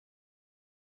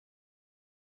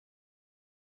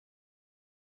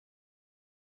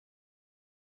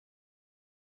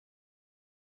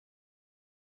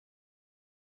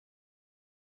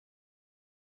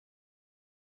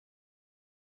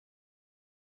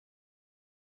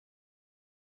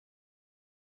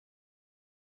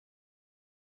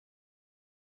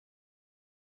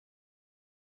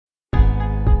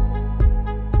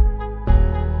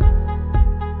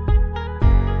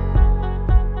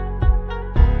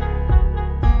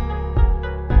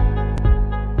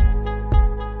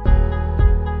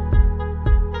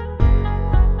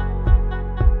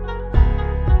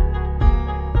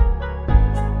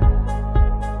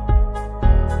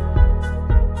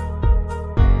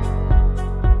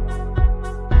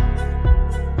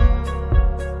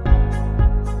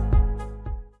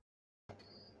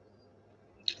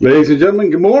Ladies and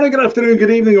gentlemen, good morning, good afternoon, good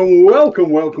evening, and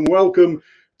welcome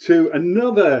to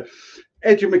another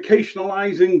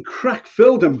educationalizing,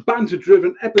 crack-filled and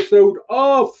banter-driven episode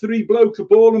of Three Blokes, a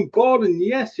Ball and Board. And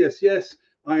yes,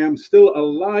 I am still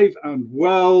alive and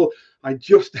well. I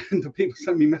just end up, people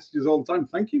send me messages all the time.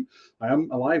 Thank you. I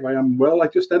am alive, I am well. I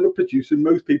just end up producing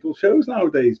most people's shows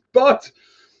nowadays. But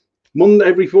Monday,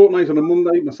 every fortnight on a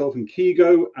Monday, myself and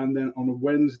Kigo, and then on a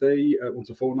Wednesday, once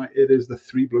a fortnight, it is the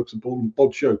Three Blokes, a Ball and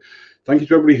Bod show. Thank you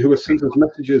to everybody who has sent us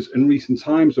messages in recent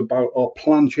times about our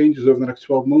plan changes over the next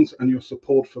 12 months and your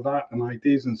support for that and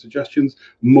ideas and suggestions.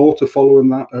 More to follow in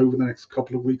that over the next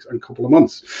couple of weeks and couple of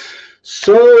months.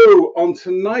 So on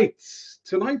tonight's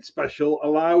special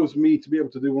allows me to be able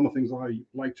to do one of the things I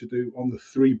like to do on the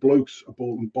Three Blokes, a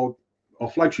Ball and Bod, our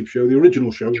flagship show, the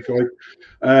original show, if you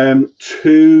like,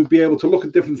 to be able to look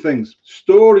at different things,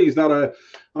 stories that are,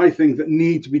 I think, that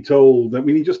need to be told, that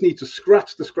we just need to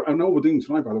scratch the scratch. I know what we're doing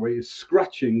tonight, by the way, is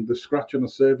scratching the scratch on the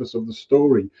surface of the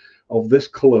story of this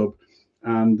club.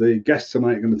 And the guests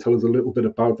tonight are going to tell us a little bit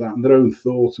about that and their own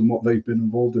thoughts and what they've been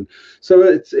involved in. So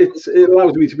it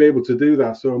allows me to be able to do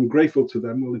that. So I'm grateful to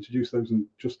them. We'll introduce those in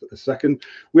just a second.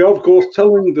 We are, of course,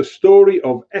 telling the story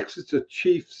of Exeter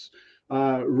Chiefs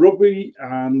rugby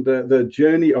and the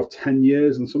journey of 10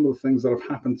 years and some of the things that have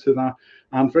happened to that.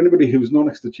 And for anybody who's not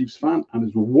Exeter Chiefs fan and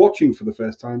is watching for the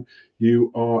first time,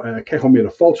 you are cehon mí a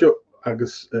fáilte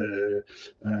agus gonna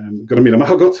mí a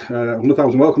maithagad,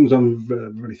 100,000 welcomes, and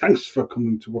really thanks for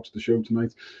coming to watch the show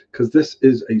tonight, because this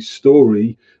is a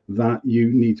story that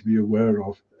you need to be aware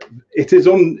of. It is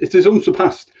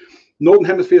unsurpassed. Northern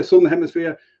Hemisphere, Southern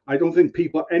Hemisphere, I don't think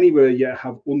people anywhere yet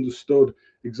have understood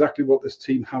exactly what this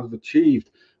team has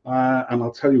achieved. And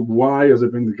I'll tell you why as I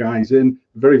bring the guys in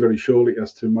very, very shortly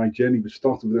as to my journey, which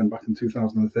started with them back in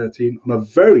 2013 on a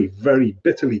very, very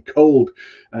bitterly cold,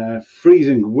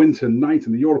 freezing winter night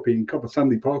in the European Cup at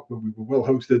Sandy Park, where we were well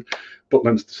hosted, but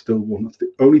Leinster still won. That's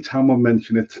the only time I'll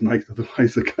mention it tonight,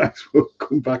 otherwise the guys will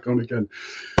come back on again.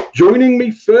 Joining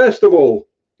me first of all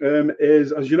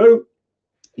is, as you know,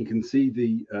 you can see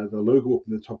the logo up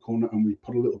in the top corner, and we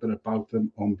put a little bit about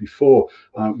them on before.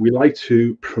 We like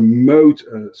to promote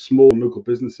small local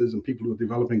businesses and people who are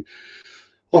developing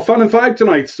our Fan and Five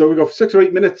tonight. So we've got 6 or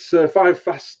 8 minutes, 5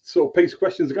 fast sort of paced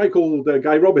questions. A guy called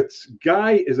Guy Roberts.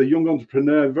 Guy is a young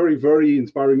entrepreneur, very, very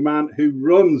inspiring man who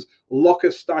runs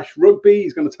Locker Stash Rugby.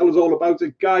 He's going to tell us all about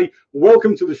it. Guy,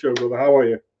 welcome to the show, brother. How are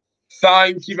you?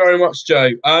 Thank you very much,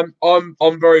 Joe. I'm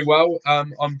very well.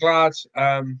 I'm glad.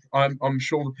 I'm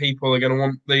sure the people are going to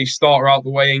want the starter out the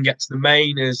way and get to the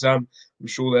main. As I'm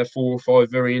sure there are 4 or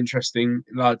 5 very interesting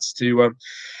lads to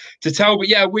tell. But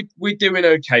yeah, we're doing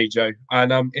okay, Joe,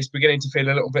 and it's beginning to feel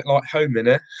a little bit like home in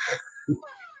it.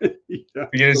 Yeah,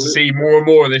 beginning to see more and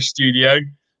more of this studio.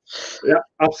 Yeah,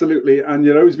 absolutely. And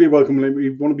you'll always be welcome.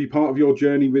 We want to be part of your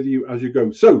journey with you as you go.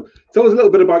 So tell us a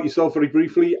little bit about yourself very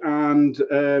briefly, and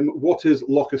what is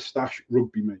Locker Stash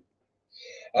Rugby, mate?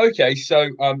 Okay, so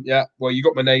yeah, well, you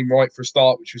got my name right for a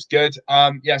start, which was good.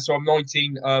 Yeah, so I'm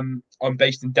 19. I'm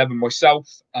based in Devon myself.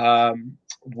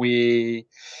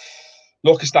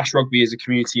 Locker Stash Rugby is a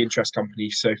community interest company.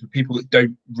 So for people that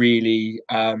don't really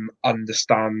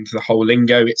understand the whole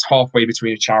lingo, it's halfway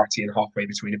between a charity and halfway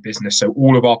between a business. So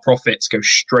all of our profits go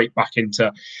straight back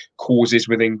into causes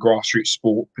within grassroots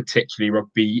sport, particularly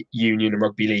rugby union and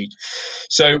rugby league.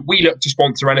 So we look to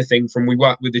sponsor anything from, we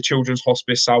work with the Children's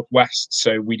Hospice Southwest.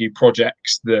 So we do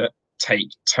projects that take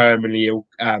terminally ill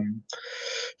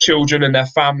children and their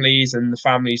families and the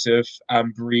families of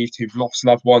bereaved who've lost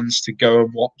loved ones to go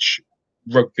and watch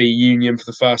rugby union for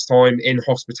the first time in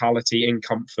hospitality, in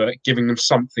comfort, giving them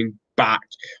something back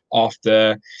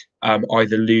after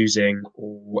either losing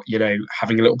or, you know,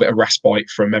 having a little bit of respite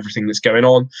from everything that's going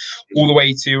on, all the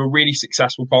way to a really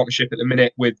successful partnership at the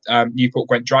minute with Newport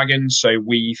Gwent Dragons. So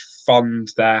we fund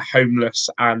their homeless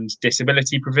and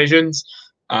disability provisions,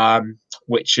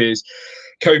 which is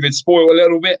COVID spoiled a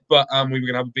little bit, but we were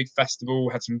going to have a big festival,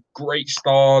 had some great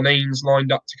star names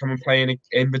lined up to come and play an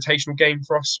invitational game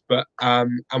for us. But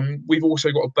and we've also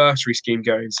got a bursary scheme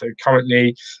going. So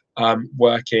currently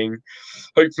working,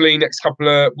 hopefully next couple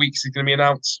of weeks is going to be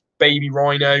announced, Baby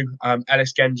Rhino,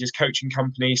 Ellis Genge's coaching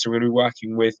company. So we're going to be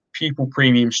working with pupil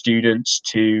premium students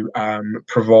to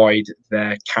provide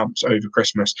their camps over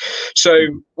Christmas. So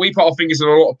we put our fingers in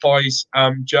a lot of pies,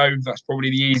 Joe. That's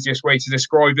probably the easiest way to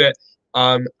describe it.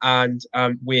 And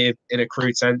we're, in a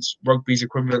crude sense, rugby's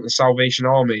equivalent to the Salvation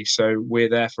Army. So we're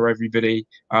there for everybody,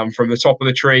 from the top of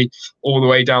the tree all the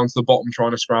way down to the bottom,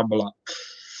 trying to scramble up.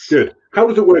 Good. How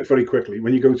does it work very quickly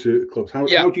when you go to clubs? How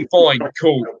do you fine,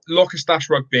 cool. Lockerstash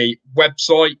Rugby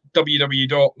website,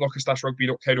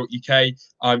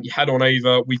 www.lockerstash.rugby.co.uk. You head on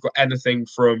over. We've got anything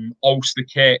from Ulster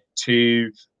kit to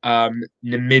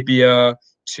Namibia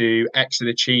to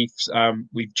Exeter Chiefs.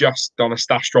 We've just done a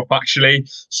stash drop actually,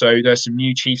 so there's some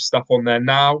new Chiefs stuff on there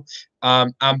now.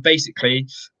 And basically,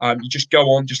 you just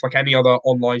go on just like any other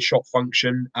online shop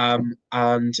function, and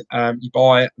you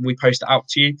buy it and we post it out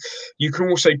to you. You can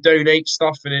also donate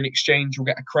stuff, and in exchange you'll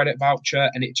get a credit voucher,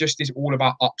 and it just is all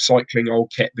about upcycling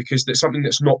old kit, because there's something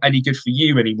that's not any good for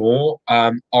you anymore.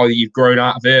 Either you've grown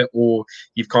out of it or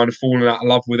you've kind of fallen out of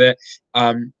love with it.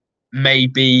 May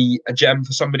be a gem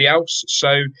for somebody else.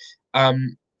 So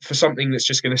for something that's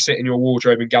just going to sit in your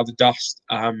wardrobe and gather dust,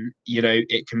 you know,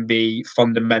 it can be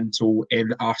fundamental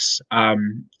in us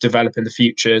developing the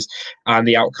futures and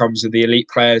the outcomes of the elite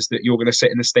players that you're going to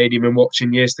sit in the stadium and watch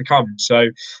in years to come. So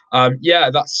yeah,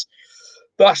 that's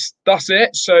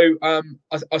it. So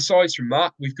aside from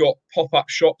that, we've got pop-up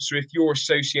shops. So if you're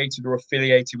associated or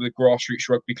affiliated with a grassroots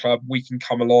rugby club, we can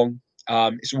come along.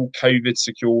 It's all COVID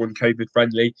secure and COVID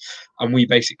friendly, and we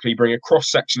basically bring a cross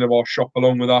section of our shop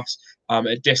along with us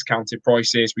at discounted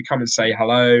prices. We come and say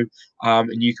hello,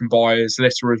 and you can buy as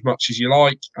little or as much as you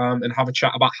like, and have a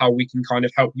chat about how we can kind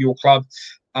of help your club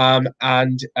and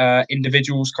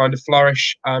individuals kind of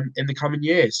flourish in the coming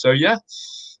years. So yeah,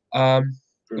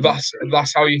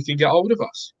 that's how you can get hold of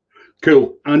us.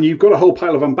 Cool. And you've got a whole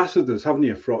pile of ambassadors, haven't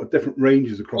you, for different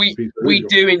ranges across the piece? We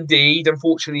do indeed.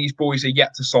 Unfortunately, these boys are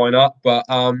yet to sign up, but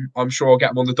I'm sure I'll get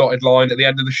them on the dotted line at the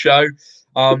end of the show.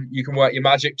 You can work your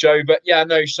magic, Joe. But yeah,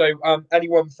 no. So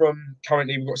anyone from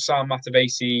currently, we've got Sam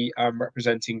Matavesi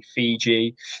representing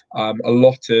Fiji.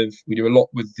 We do a lot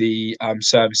with the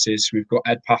services. We've got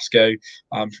Ed Pascoe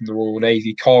from the Royal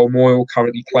Navy. Kyle Moyle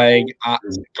currently playing at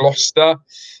Gloucester.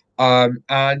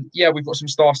 And yeah, we've got some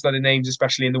star-studded names,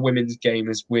 especially in the women's game,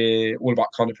 as we're all about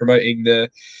kind of promoting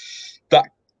that,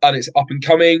 and it's up and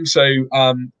coming. So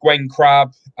Gwen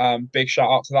Crabb, big shout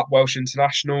out to that Welsh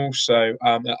international. So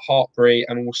at Hartbury,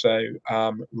 and also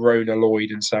Rona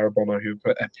Lloyd and Sarah Bonner, who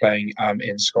are playing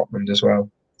in Scotland as well.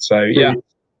 So yeah.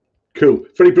 Cool.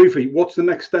 Very briefly, what's the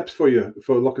next steps for you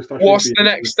for Lockerstash? What's the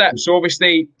next steps? So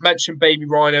obviously mentioned Baby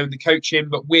Rhino and the coaching,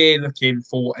 but we're looking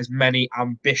for as many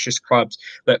ambitious clubs.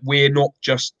 That we're not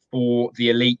just for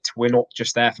the elite. We're not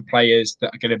just there for players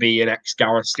that are going to be an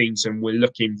ex-Gareth Steenson. We're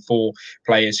looking for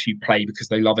players who play because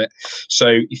they love it.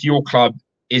 So if your club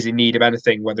is in need of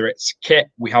anything, whether it's kit,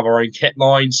 we have our own kit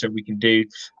line, so we can do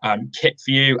kit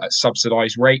for you at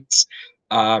subsidised rates.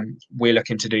 We're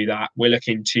looking to do that. We're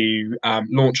looking to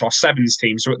launch our sevens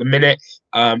team. So at the minute,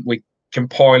 we're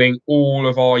compiling all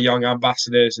of our young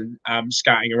ambassadors and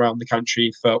scouting around the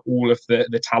country for all of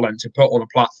the talent to put on a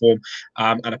platform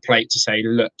and a plate to say,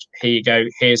 look, here you go.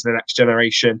 Here's the next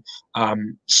generation.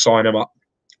 Sign them up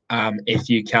if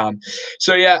you can.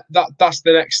 So yeah, that's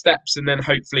the next steps. And then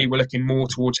hopefully we're looking more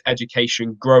towards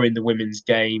education, growing the women's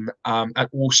game, and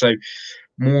also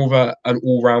more of an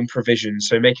all-round provision,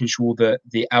 so making sure that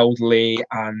the elderly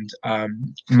and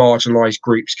marginalised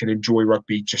groups can enjoy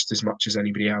rugby just as much as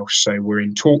anybody else. So we're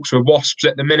in talks with WASPs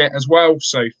at the minute as well,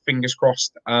 so fingers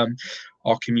crossed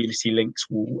our community links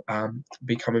will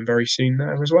be coming very soon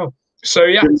there as well. So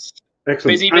yeah,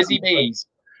 excellent. busy bees.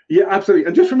 Yeah, absolutely.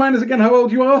 And just remind us again how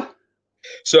old you are.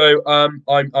 So I'm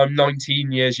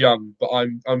 19 years young, but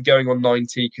I'm going on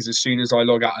 90 because as soon as I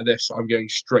log out of this, I'm going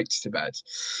straight to bed.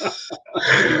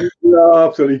 Yeah,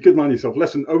 absolutely. Good man yourself.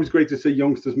 Listen, always great to see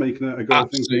youngsters making a go of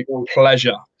things. Absolute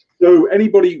pleasure. So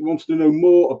anybody who wants to know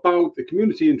more about the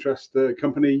community interest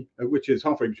company, which is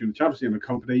halfway between a charity and a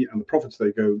company, and the profits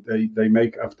they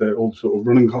make after all sort of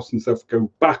running costs and stuff go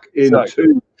back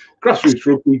into grassroots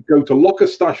rugby, go to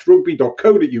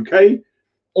lockerstashrugby.co.uk.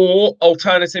 Or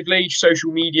alternatively, social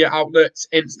media outlets,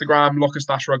 Instagram,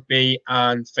 Lockerstash Rugby,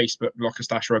 and Facebook,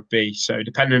 Lockerstash Rugby. So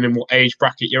depending on what age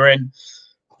bracket you're in,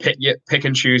 pick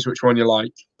and choose which one you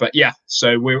like. But yeah,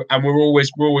 so we're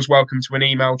always welcome to an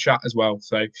email chat as well.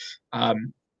 So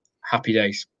happy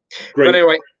days. Great. But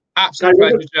anyway, absolute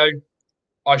pleasure, Joe.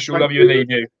 I shall love you and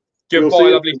leave you. Goodbye,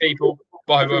 lovely people.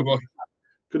 Bye.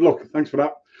 Good luck. Thanks for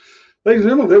that. Ladies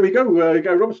and gentlemen, there we go.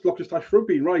 Guy Roberts, Lockerstash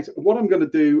Rugby. Right, what I'm going to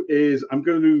do is I'm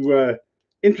going to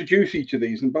introduce each of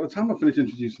these, and by the time I finish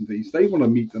introducing these, they want to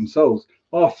meet themselves.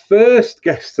 Our first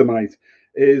guest tonight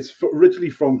is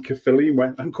originally from Caerphilly,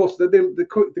 and of course,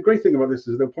 the great thing about this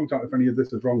is they'll point out if any of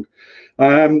this is wrong.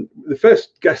 The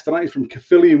first guest tonight is from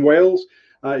Caerphilly in Wales.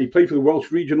 He played for the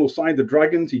Welsh regional side, the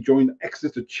Dragons. He joined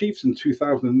Exeter Chiefs in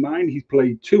 2009. He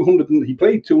played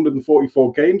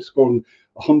 244 games, scoring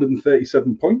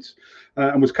 137 points,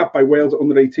 and was capped by Wales at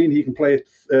under 18. He can play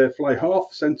fly half,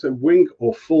 centre, wing,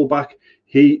 or fullback.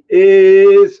 He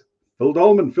is Phil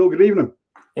Dolman. Phil, good evening.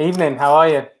 Evening, how are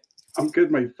you? I'm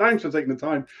good, mate. Thanks for taking the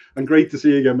time, and great to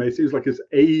see you again, mate. Seems like it's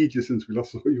ages since we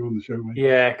last saw you on the show, mate.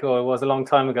 Yeah, cool. It was a long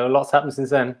time ago. Lots happened since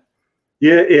then.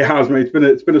 Yeah, it has, mate.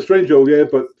 It's been a strange old year,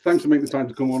 but thanks for making the time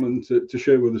to come on and to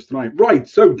share with us tonight. Right,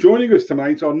 so joining us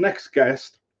tonight, our next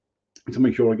guest, to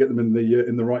make sure I get them in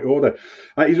the right order.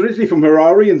 He's originally from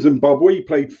Harare in Zimbabwe. He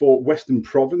played for Western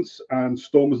Province and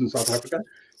Stormers in South Africa.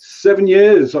 7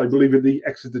 years, I believe, at the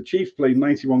Exeter Chiefs, played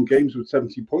 91 games with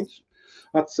 70 points.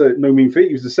 That's no mean feat.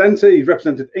 He was the centre. He's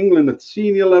represented England at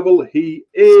senior level. He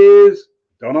is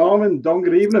Don Armand. Don,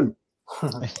 good evening.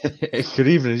 Good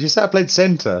evening. Did you say I played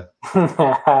centre?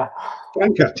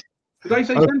 Flanker. Did I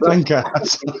say centre? Flanker.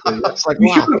 That's like,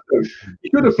 wow. You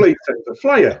should have played centre.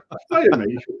 Flyer, mate.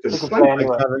 You should have played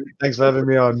anyway. Thanks for having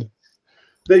me on.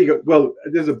 There you go. Well,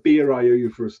 there's a beer I owe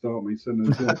you for a start, mate. So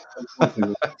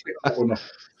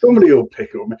somebody will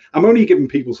pick up. I'm only giving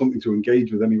people something to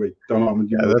engage with anyway. Don Armand.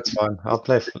 Yeah, that's fine. I'll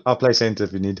play centre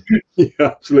if you need. Yeah,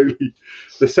 absolutely.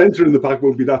 The centre in the back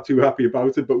won't be that too happy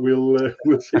about it, but we'll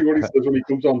see what he says when he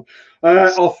comes on.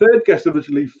 Our third guest,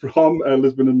 originally from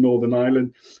Lisbon and Northern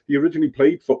Ireland, he originally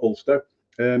played for Ulster.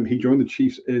 He joined the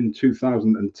Chiefs in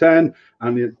 2010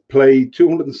 and he played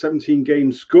 217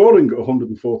 games, scoring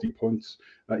 140 points.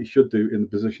 He should do in the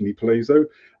position he plays, though.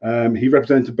 He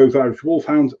represented both Irish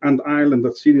Wolfhounds and Ireland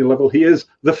at senior level. He is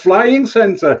the flying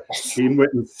centre, Ian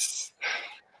Whitten.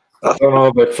 I don't know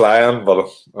about flying, but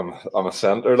I'm a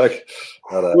centre. Like,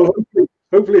 well,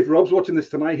 hopefully, if Rob's watching this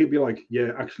tonight, he'll be like,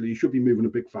 "Yeah, actually, you should be moving a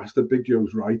bit faster. Big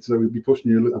Joe's right, so he'll be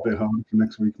pushing you a little bit harder for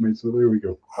next week, mate." So there we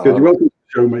go. Good, you're welcome to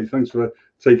the show, mate. Thanks for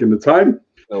taking the time.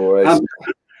 No worries.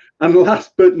 And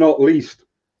last but not least,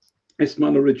 this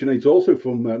man originates also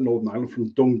from Northern Ireland, from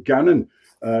Dungannon,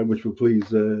 which will please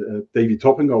Davey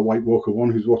Topping, our White Walker One,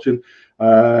 who's watching.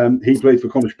 He played for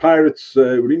Cornish Pirates,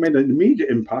 where he made an immediate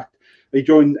impact. He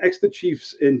joined Exeter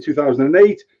Chiefs in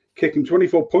 2008, kicking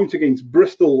 24 points against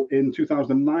Bristol in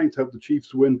 2009 to help the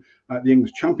Chiefs win the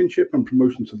English Championship and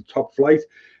promotion to the top flight.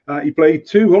 He played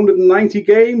 290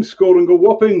 games, scoring a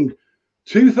whopping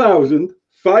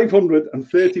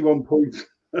 2,531 points.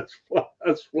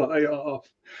 That's fly off.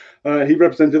 He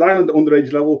represented Ireland at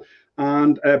underage level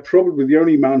and probably the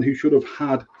only man who should have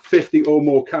had 50 or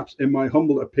more caps, in my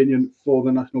humble opinion, for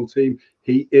the national team.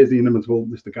 He is the inimitable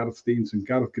Mr. Gareth Stevenson.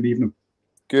 Gareth, good evening.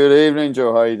 Good evening,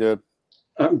 Joe. How are you doing?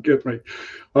 I'm good, mate.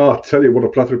 Oh, I'll tell you what, a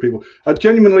plethora of people.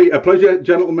 Genuinely a pleasure,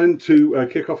 gentlemen, to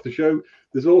kick off the show.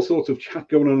 There's all sorts of chat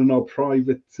going on in our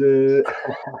private...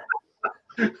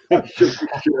 I should be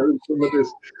sharing some of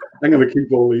this. I'm going to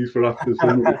keep all these for after.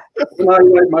 When I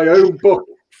write my own book.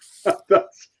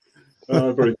 That's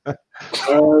very,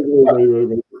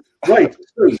 very. Right.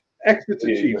 So, Exeter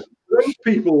Chiefs. Those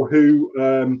people who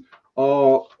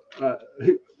are...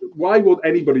 why would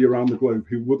anybody around the globe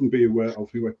who wouldn't be aware of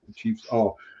who Exeter Chiefs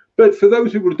are? But for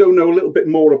those who don't know a little bit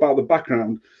more about the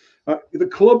background, the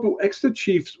club, Exeter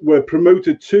Chiefs, were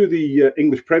promoted to the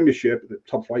English Premiership, the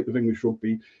top flight of English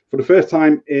rugby, for the first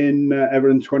time ever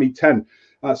in 2010.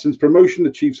 Since promotion,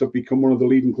 the Chiefs have become one of the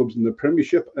leading clubs in the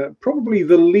Premiership, probably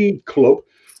the lead club,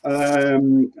 for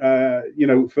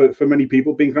many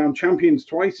people, being crowned champions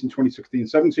twice in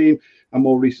 2016-17 and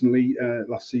more recently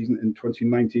last season in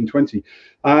 2019-20.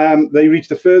 They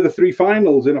reached a further 3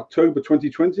 finals in October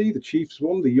 2020. The Chiefs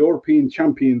won the European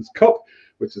Champions Cup,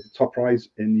 which is the top prize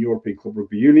in European Club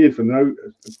Rugby Union, for now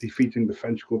defeating the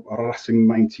French club Racing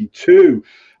 92.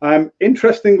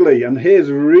 Interestingly, and here's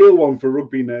a real one for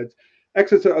rugby nerds,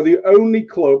 Exeter are the only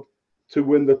club to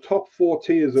win the top 4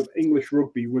 tiers of English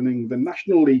rugby, winning the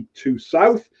National League 2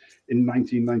 South in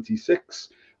 1996,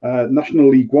 National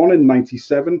League 1 in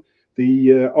 97,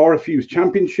 the RFU's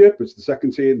Championship, which is the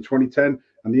second tier, in 2010,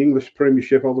 and the English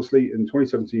Premiership, obviously, in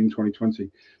 2017-2020.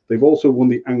 They've also won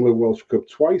the Anglo-Welsh Cup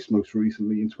twice, most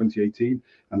recently in 2018,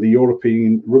 and the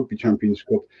European Rugby Champions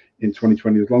Cup in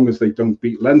 2020. As long as they don't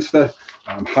beat Leinster,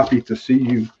 I'm happy to see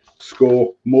you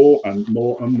score more and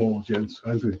more and more, gents.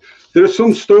 There is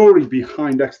some story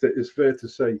behind Exeter, it's fair to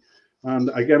say.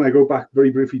 And again, I go back very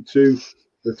briefly to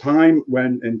the time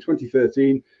when, in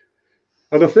 2013,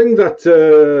 and the thing that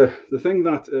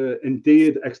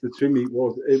endeared Exeter to me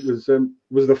was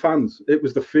the fans. It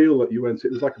was the feel that you went.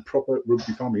 It was like a proper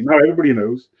rugby family. Now everybody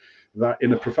knows that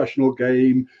in a professional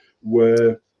game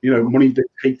where money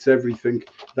dictates everything,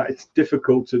 that it's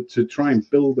difficult to try and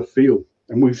build a feel.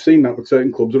 And we've seen that with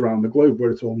certain clubs around the globe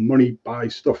where it's all money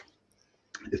buys stuff.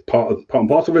 It's part and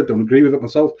parcel of it. Don't agree with it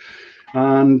myself.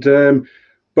 And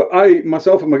But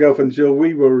myself and my girlfriend Jill,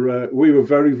 we were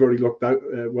very, very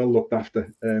well looked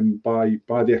after by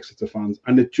the Exeter fans,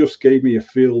 and it just gave me a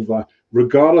feel that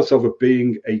regardless of it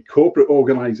being a corporate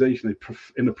organisation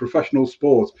in a professional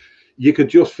sport, you could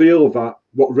just feel that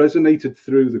what resonated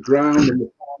through the ground and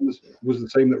the fans was the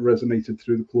same that resonated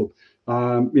through the club.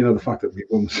 The fact that we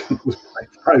won was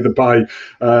by the by,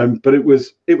 but it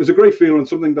was a great feeling,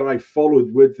 something that I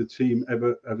followed with the team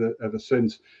ever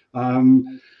since.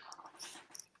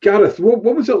 Gareth, what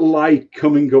was it like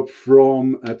coming up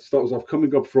from sort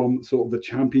of the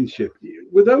championship?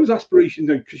 Were those aspirations,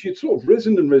 because you'd sort of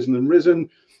risen and risen and risen.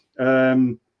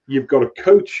 You've got a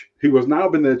coach who has now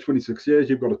been there 26 years.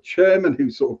 You've got a chairman who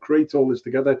sort of creates all this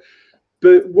together.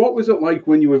 But what was it like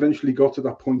when you eventually got to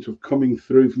that point of coming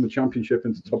through from the championship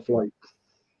into top flight?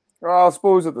 Well, I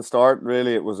suppose at the start,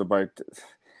 really, it was about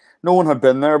no one had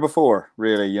been there before,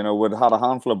 really. You know, we'd had a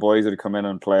handful of boys that had come in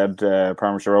and played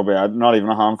Premiership Rugby. Not even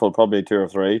a handful, probably 2 or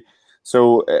 3.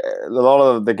 So a lot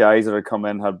of the guys that had come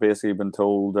in had basically been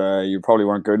told you probably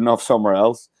weren't good enough somewhere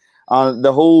else. And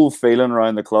the whole feeling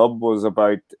around the club was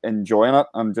about enjoying it,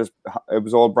 and it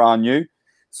was all brand new.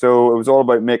 So it was all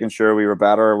about making sure we were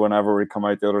better whenever we come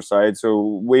out the other side.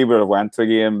 So we would have went to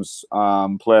games,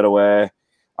 played away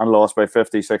and lost by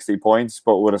 50, 60 points,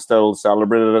 but would have still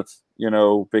celebrated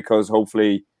it, because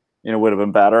hopefully, would have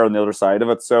been better on the other side of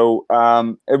it. So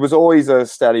it was always a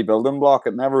steady building block.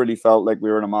 It never really felt like we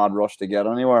were in a mad rush to get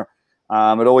anywhere.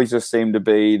 It always just seemed to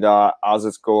be that as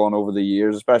it's gone over the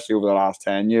years, especially over the last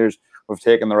 10 years, we've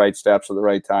taken the right steps at the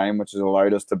right time, which has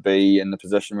allowed us to be in the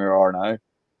position we are now.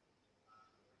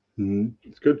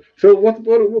 It's good. So, what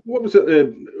was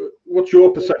it? What's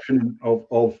your perception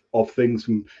of things?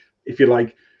 From, if you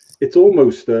like, it's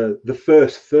almost the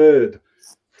first third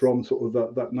from sort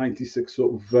of that 96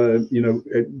 sort of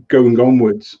going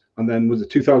onwards, and then was it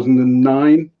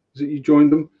 2009 that you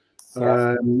joined them?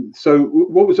 Yeah. So,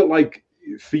 what was it like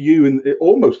for you, and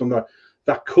almost on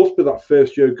that cusp of that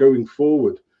first year going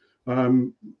forward?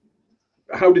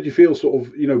 How did you feel, sort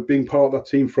of, being part of that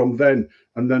team from then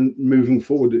and then moving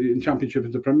forward in Championship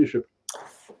into Premiership?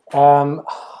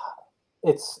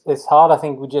 It's hard. I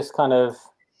think we just kind of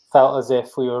felt as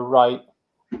if we were right,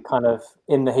 kind of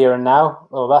in the here and now.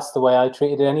 Well, that's the way I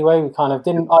treated it anyway. We kind of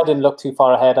didn't. I didn't look too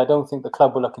far ahead. I don't think the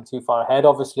club were looking too far ahead.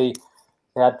 Obviously,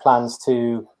 they had plans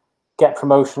to get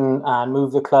promotion and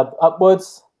move the club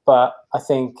upwards. But I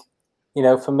think,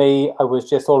 for me, I was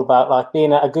just all about like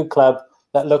being at a good club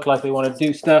that looked like they want to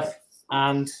do stuff,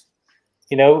 and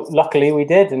luckily we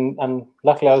did, and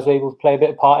luckily I was able to play a bit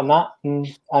of part in that,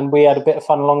 and we had a bit of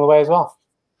fun along the way as well.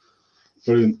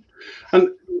 Brilliant.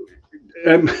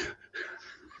 And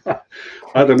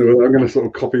I don't know, I'm going to sort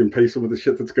of copy and paste some of the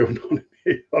shit that's going on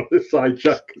here on the side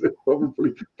chat, because it's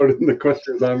probably put in the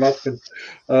questions I'm asking.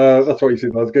 That's why you see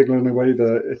that I was giggling away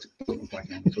there. It doesn't look like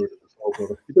you're on the toilet at all,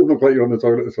 brother. It doesn't look like you're on the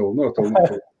toilet at all. Not at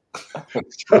all.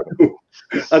 So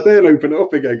I dare open it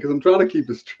up again because I'm trying to keep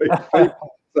a straight face.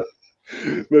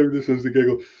 Maybe this is the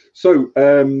giggle. So,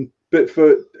 but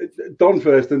for Don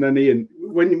first and then Ian,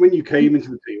 when you came into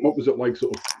the team, what was it like,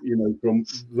 sort of, from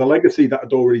the legacy that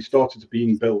had already started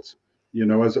being built,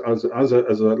 as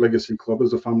a legacy club,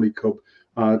 as a family club?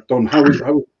 Don, how was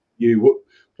you?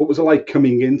 What was it like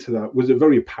coming into that? Was it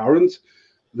very apparent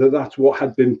that that's what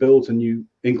had been built and you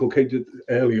inculcated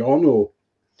early on, or?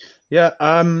 Yeah,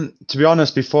 to be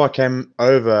honest, before I came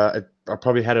over, I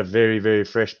probably had a very, very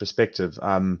fresh perspective.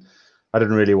 I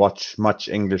didn't really watch much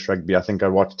English rugby. I think I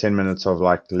watched 10 minutes of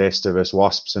like Leicester versus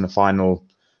Wasps in a final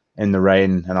in the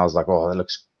rain, and I was like, oh, that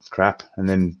looks crap, and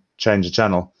then changed the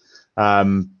channel.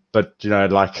 But,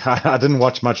 I didn't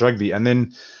watch much rugby. And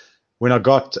then when I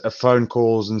got phone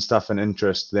calls and stuff and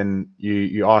interest, then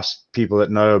you ask people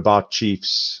that know about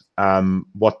Chiefs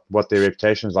what their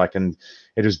reputation is like, and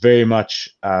it was very much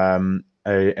a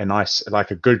nice,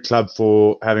 like a good club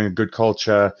for having a good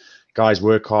culture. Guys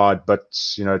work hard, but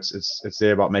it's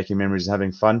there about making memories and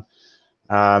having fun.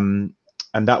 And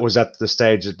that was at the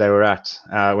stage that they were at.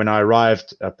 When I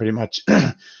arrived, I pretty much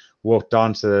walked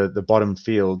down to the bottom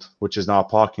field, which is now a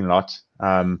parking lot,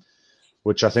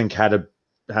 which I think had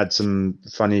some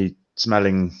funny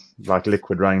smelling like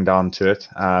liquid running down to it.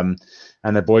 And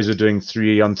the boys were doing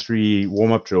 3-on-3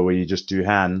 warm-up drill where you just do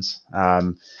hands.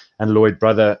 And Lloyd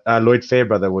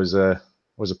Fairbrother was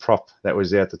a prop that was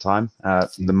there at the time,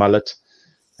 the mullet,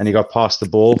 and he got past the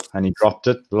ball and he dropped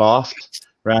it, laughed,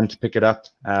 ran to pick it up,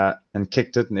 and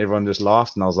kicked it, and everyone just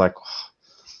laughed. And I was like,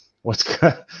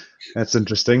 oh, that's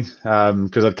interesting,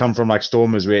 because I'd come from like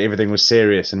Stormers where everything was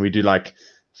serious, and we do like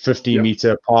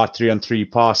 15-meter apart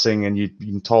 3-on-3 passing, and you've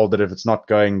been told that if it's not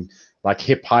going like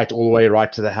hip height all the way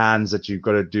right to the hands, that you've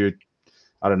got to do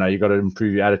I don't know, you got to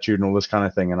improve your attitude and all this kind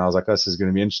of thing. And I was like, this is going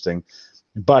to be interesting.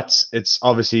 But it's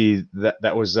obviously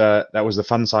that was the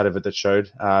fun side of it that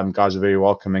showed. Guys were very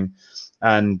welcoming,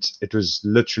 and it was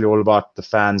literally all about the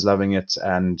fans loving it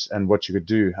and what you could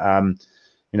do.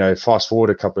 You know, fast forward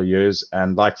a couple of years,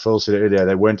 and like Phil said earlier,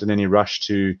 they weren't in any rush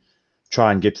to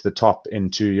try and get to the top in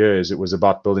 2 years. It was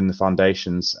about building the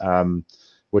foundations,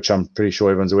 which I'm pretty sure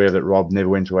everyone's aware that Rob never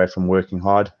went away from working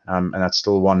hard, and that's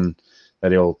still one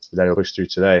that he'll push through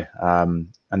today.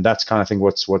 And that's kind of thing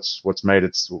what's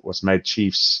made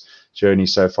Chiefs' journey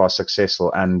so far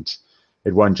successful, and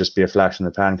it won't just be a flash in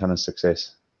the pan kind of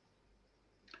success.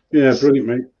 Yeah, brilliant,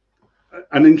 mate.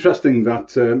 And interesting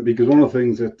that because one of the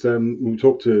things that we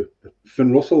talked to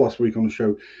Finn Russell last week on the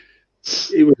show,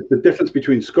 it was the difference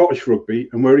between Scottish rugby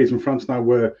and where he is in France now,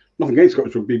 where nothing against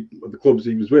Scottish rugby, the clubs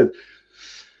he was with.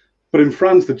 But in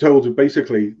France, they're told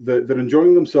basically that they're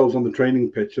enjoying themselves on the training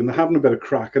pitch and they're having a bit of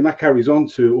crack, and that carries on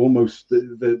to almost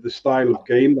the style of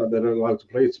game that they're allowed to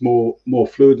play. It's more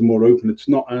fluid and more open. It's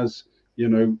not as, you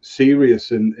know,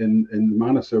 serious in the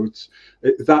manner. So it's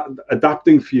that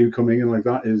adapting for you coming in like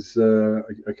that is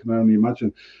I can only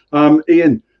imagine.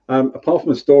 Ian, apart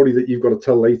from a story that you've got to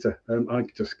tell later, I'm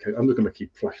just going to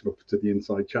keep flashing up to the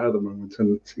inside chat at the moment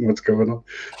and see what's going on.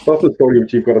 Apart from the story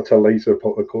which you've got to tell later,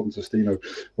 according to Stino,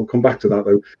 we'll come back to that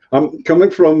though. Coming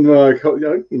from, I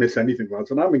don't miss anything,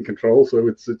 lads, and I'm in control, so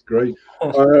it's great.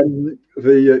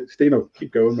 Stino,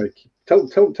 keep going, mate.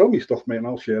 Tell me stuff, mate, and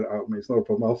I'll share it out, mate. It's not a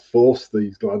problem. I'll force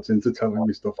these lads into telling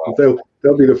me stuff. But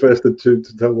they'll be the first to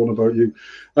tell one about you.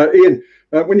 Ian,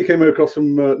 when you came across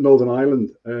from Northern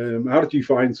Ireland, how did you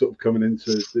find sort of coming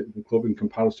into the club in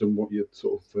comparison to what you'd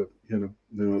sort of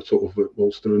sort of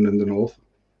Ulster and in the north?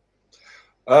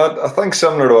 I think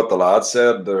similar to what the lads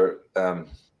said,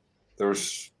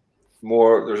 there's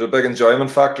a big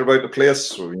enjoyment factor about the place.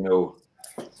 So, you know,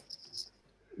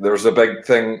 there's a big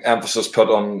emphasis put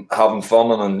on having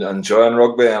fun and enjoying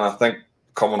rugby, and I think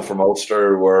coming from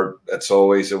Ulster, where it's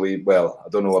always I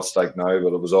don't know what it's like now,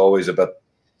 but it was always a bit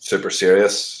super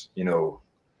serious. You know,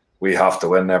 we have to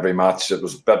win every match. It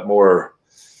was a bit more,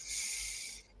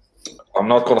 I'm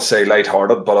not going to say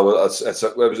lighthearted, but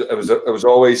it was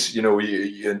always, you know,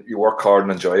 you work hard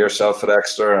and enjoy yourself at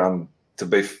Exeter, and to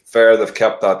be fair, they've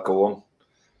kept that going.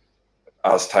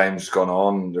 As time's gone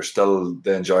on, there's still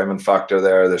the enjoyment factor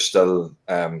there. There's still,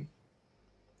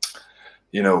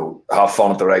 you know, have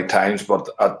fun at the right times. But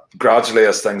gradually,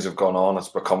 as things have gone on, it's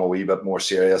become a wee bit more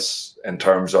serious in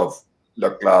terms of,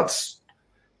 look, lads,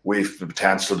 we've the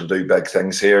potential to do big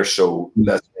things here. So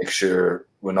let's make sure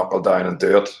we knuckle down and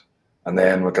do it. And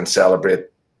then we can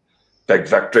celebrate big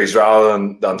victories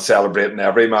rather than celebrating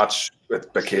every match.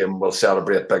 It became, we'll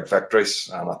celebrate big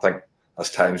victories. And I think as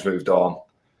time's moved on,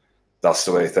 that's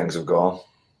the way things have gone.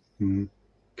 Mm-hmm.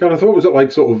 Kind of thought, was it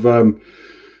like sort of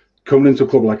coming into a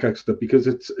club like Exeter, because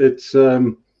it's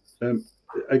a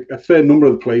fair number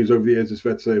of the players over the years, it's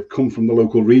fair to say, have come from the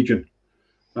local region.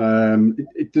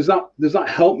 Does that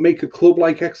help make a club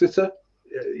like Exeter,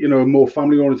 you know, more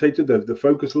family orientated? The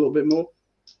focus a little bit more.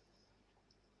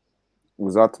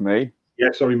 Was that to me?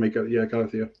 Yeah, sorry, mate. Yeah,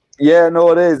 Gareth. Yeah. Yeah,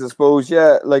 no, it is. I suppose.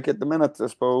 Yeah, like at the minute, I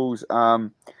suppose.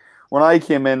 When I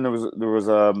came in, there was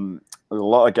a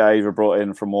lot of guys were brought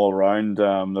in from all around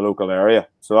the local area.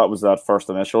 So that was that first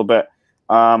initial bit.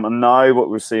 And now what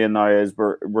we're seeing now is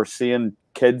we're seeing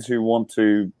kids who want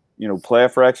to, you know, play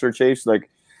for Exeter Chiefs. Like,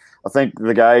 I think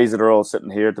the guys that are all sitting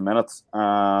here at the minute,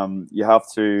 you have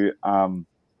to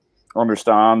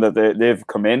understand that they've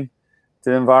come in to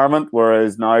the environment,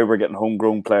 whereas now we're getting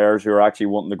homegrown players who are actually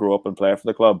wanting to grow up and play for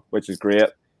the club, which is great.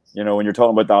 You know, when you're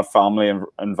talking about that family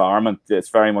environment, it's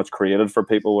very much created for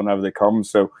people whenever they come.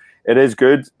 So it is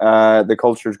good. The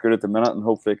culture is good at the minute, and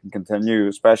hopefully it can continue,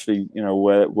 especially, you know,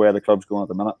 where the club's going at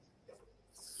the minute.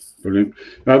 Brilliant.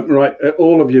 Right,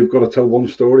 all of you have got to tell one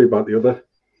story about the other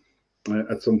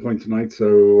at some point tonight.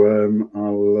 So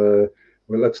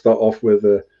let's start off with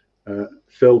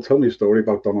Phil. Tell me a story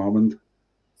about Don Armand.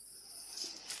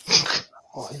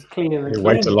 Oh, he's cleaning the You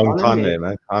wait a long time there,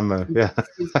 mate. Yeah.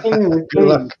 He's cleaning the Good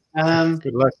luck.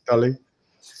 Good luck, Dolly.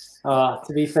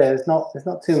 To be fair, there's not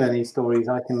too many stories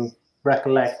I can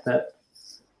recollect that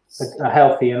are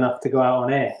healthy enough to go out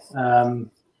on air.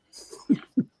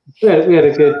 We had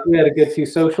a good few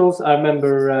socials. I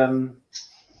remember.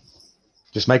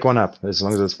 Just make one up, as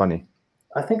long as it's funny.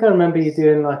 I think I remember you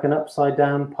doing like an upside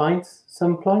down pint.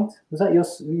 Some pint, was that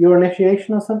your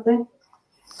initiation or something?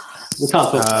 We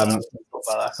can't talk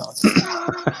about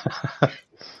that.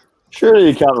 Surely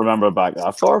you can't remember back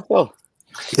that far, Phil.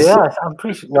 Yeah, I'm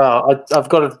pretty sure. No, I've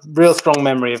got a real strong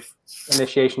memory of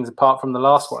initiations apart from the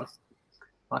last one.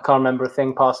 I can't remember a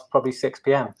thing past probably 6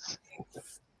 p.m.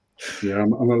 Yeah,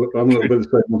 I'm a little bit the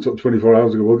same on sort of 24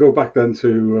 hours ago. We'll go back then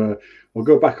to we'll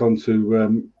go back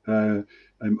onto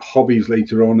hobbies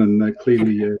later on, and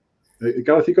clearly,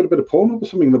 Gareth, you got a bit of porn or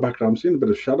something in the background. I'm seeing a bit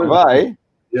of shadow. Have I?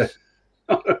 Yeah.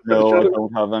 No, I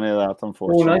don't have any of that,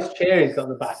 unfortunately. Oh, nice chair he's got in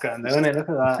the background, though, isn't it? Look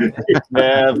at that.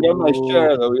 Yeah, I've got a nice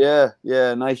chair though.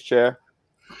 Yeah, nice chair.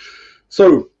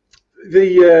 So,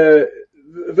 the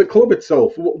club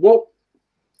itself, what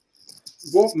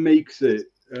makes it,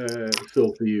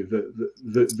 Phil, for you,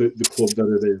 the club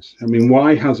that it is? I mean,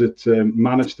 why has it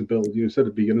managed to build? You said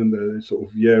at the beginning, the sort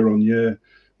of year on year.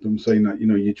 I'm saying that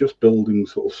you're just building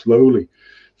sort of slowly.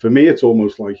 For me, it's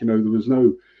almost like there was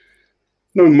no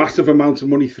massive amounts of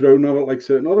money thrown at it like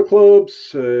certain other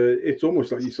clubs. It's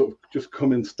almost like you sort of just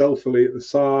come in stealthily at the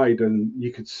side, and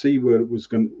you could see where it was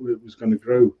going to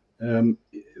grow.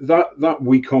 That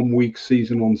week on week,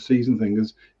 season on season thing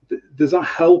does that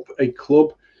help a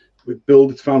club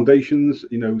build its foundations,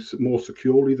 more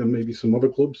securely than maybe some other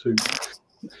clubs who,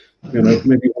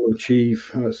 maybe want to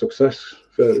achieve success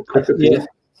quicker?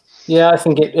 Yeah, I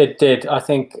think it did. I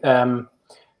think.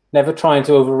 Never trying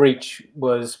to overreach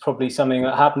was probably something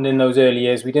that happened in those early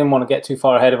years. We didn't want to get too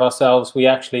far ahead of ourselves. We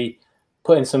actually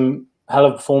put in some hell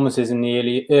of performances in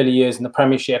the early years in the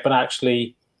Premiership, and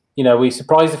actually, we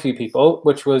surprised a few people,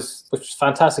 which was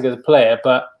fantastic as a player.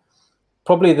 But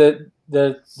probably the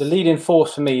leading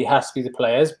force for me has to be the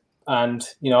players, and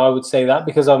I would say that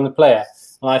because I'm the player,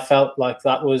 and I felt like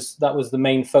that was the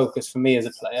main focus for me as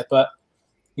a player. But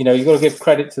you've got to give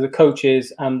credit to the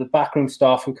coaches and the backroom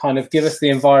staff who kind of give us the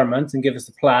environment and give us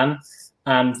the plan,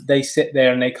 and they sit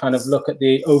there and they kind of look at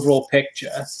the overall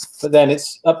picture. But then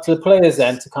it's up to the players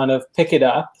then to kind of pick it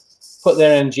up, put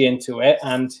their energy into it.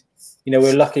 And,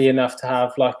 we're lucky enough to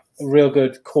have like a real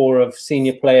good core of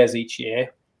senior players each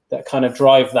year that kind of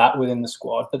drive that within the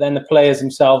squad. But then the players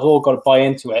themselves all got to buy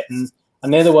into it.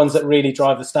 And they're the ones that really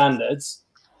drive the standards.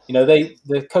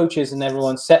 The coaches and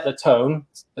everyone set the tone,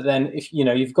 but then if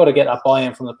you've got to get that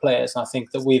buy-in from the players. And I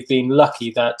think that we've been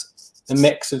lucky that the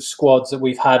mix of squads that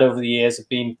we've had over the years have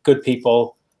been good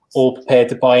people, all prepared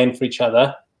to buy in for each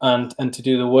other and to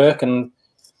do the work. And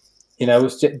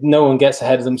no one gets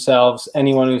ahead of themselves.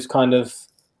 Anyone who's kind of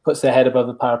puts their head above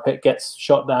the parapet gets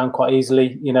shot down quite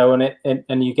easily.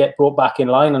 And you get brought back in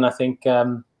line. And I think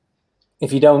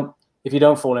if you don't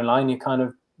fall in line, you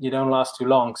don't last too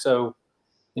long. So.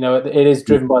 It is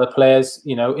driven by the players.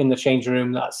 In the changing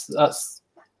room, that's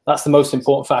the most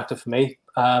important factor for me.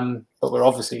 But we're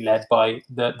obviously led by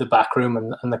the back room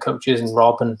and the coaches and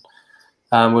Rob,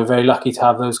 and we're very lucky to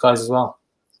have those guys as well.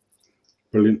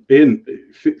 Brilliant, Ian.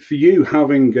 For you,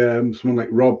 having someone like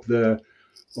Rob there,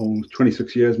 almost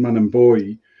 26 years, man and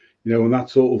boy, and that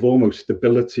sort of almost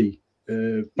stability,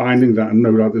 binding that, and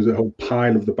no doubt there's a whole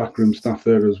pile of the backroom staff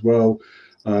there as well.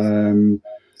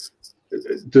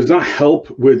 Does that help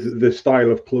with the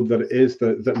style of club that it is,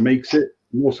 that makes it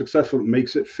more successful? It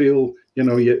makes it feel,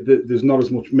 there's not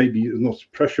as much, maybe as much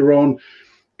pressure on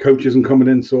coaches and coming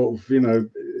in sort of,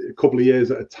 a couple of years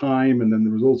at a time, and then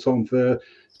the results aren't there. I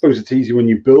suppose it's easy when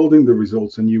you're building the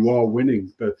results and you are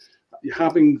winning, but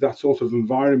having that sort of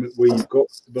environment where you've got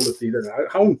stability there,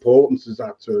 how important is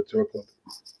that to a club?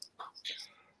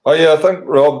 Oh yeah, I think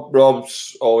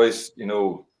Rob's always,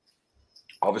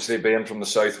 obviously being from the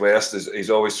southwest,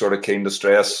 he's always sort of keen to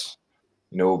stress,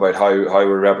 about how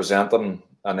we're representing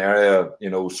an area,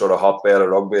 sort of hotbed of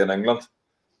rugby in England.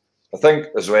 I think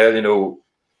as well,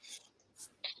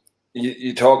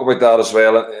 you talk about that as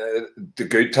well, the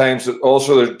good times.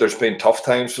 Also, there's been tough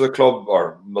times for the club,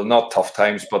 or well, not tough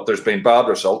times, but there's been bad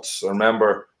results. I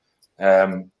remember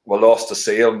we lost to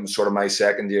Sale, sort of my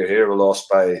second year here. We lost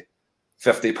by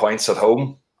 50 points at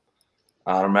home.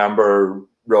 I remember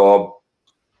Rob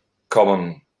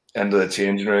coming into the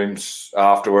changing rooms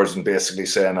afterwards and basically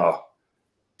saying, "Oh,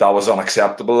 that was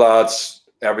unacceptable, lads.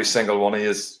 Every single one of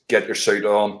you, get your suit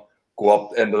on, go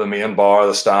up into the main bar of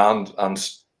the stand, and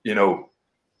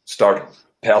start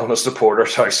telling the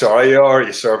supporters how sorry you are.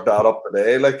 You served that up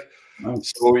today."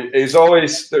 So there's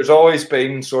always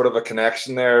been sort of a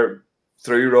connection there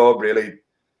through Rob, really,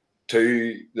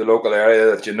 to the local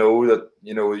area, that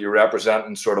you're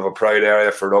representing sort of a proud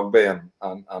area for rugby,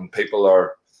 and people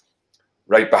are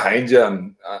right behind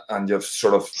you, and you've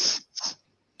sort of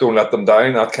don't let them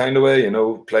down, that kind of way,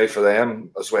 play for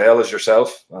them as well as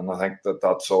yourself. And I think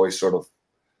that's always sort of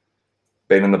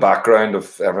been in the background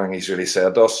of everything he's really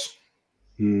said to us.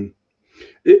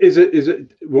 Is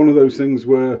it one of those things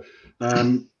where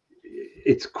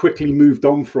it's quickly moved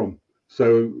on from?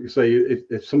 So say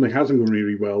if something hasn't gone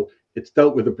really well, it's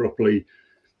dealt with abruptly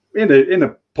in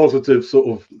a positive sort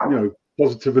of,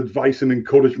 positive advice and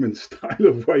encouragement style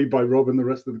of way by Rob and the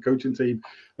rest of the coaching team,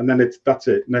 and then that's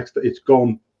it. Next, it's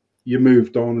gone. You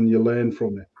moved on and you learn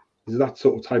from it. Is that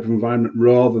sort of type of environment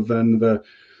rather than the,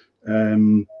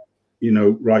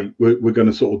 right, we're going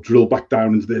to sort of drill back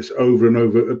down into this over and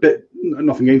over a bit.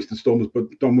 Nothing against the Stormers, but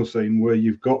Don was saying where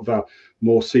you've got that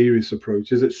more serious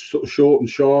approach. Is it sort of short and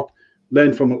sharp?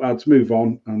 Learn from it, lads, move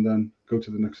on, and then go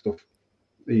to the next stuff.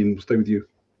 Ian, we'll stay with you.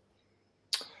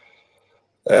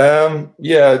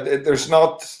 There's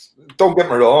not. Don't get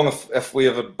me wrong. If we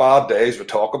have bad days, we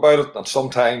talk about it, and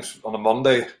sometimes on a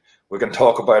Monday we can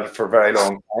talk about it for a very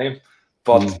long time.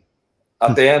 But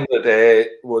at the end of the day,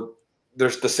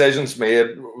 there's decisions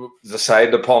made,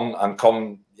 decided upon, and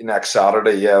come next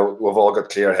Saturday, we've all got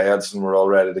clear heads and we're all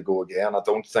ready to go again. I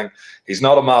don't think he's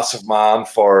not a massive man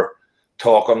for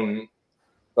talking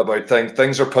about things.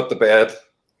 Things are put to bed.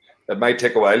 It might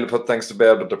take a while to put things to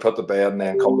bed, but they're put to bed and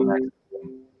then come the next.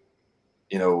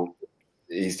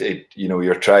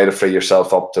 You're trying to free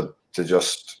yourself up to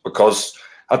just, because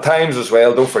at times as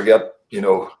well, don't forget,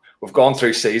 we've gone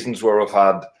through seasons where we've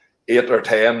had 8 or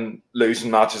 10 losing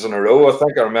matches in a row. I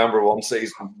think I remember one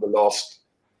season we lost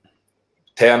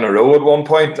 10 in a row at one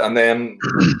point, and then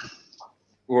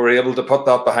we were able to put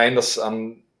that behind us,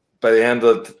 and by the end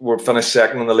of it, we finished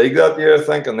second in the league that year, I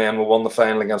think, and then we won the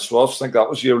final against Wolves. I think that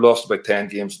was year we lost about 10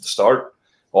 games at the start,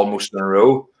 almost in a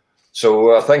row.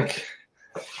 So I think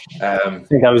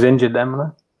I was injured then,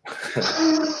 wasn't I?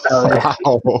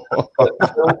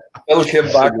 Bill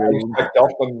came back and picked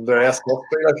up, and the rest up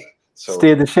there. So.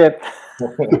 Steer the ship.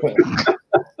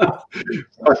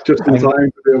 Just in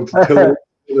time to be able to kill it.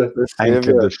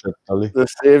 The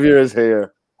Saviour is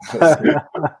here.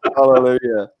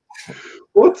 Hallelujah.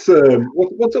 What's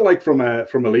it like from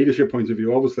a leadership point of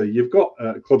view? Obviously, you've got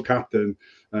a club captain.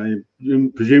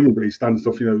 You presumably stand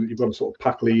stuff. You've got a sort of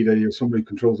pack leader. You're somebody who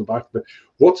controls the back. But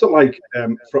what's it like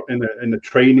in a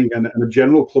training and a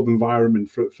general club environment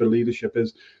for leadership?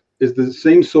 Is the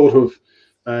same sort of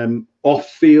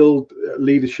off-field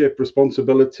leadership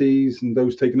responsibilities and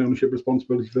those taking ownership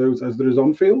responsibility for those as there is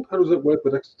on-field? How does it work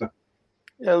with Exeter?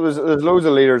 Yeah, there's loads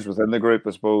of leaders within the group,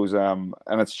 I suppose, and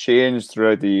it's changed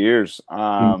throughout the years.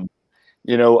 And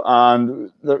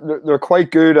they're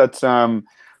quite good at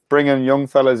bringing young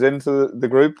fellas into the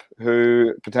group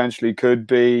who potentially could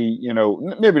be,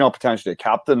 maybe not potentially a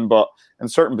captain, but in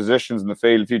certain positions in the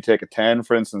field. If you take a 10,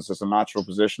 for instance, it's a natural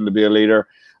position to be a leader.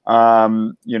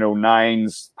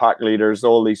 9s, pack leaders,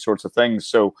 all these sorts of things.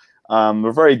 So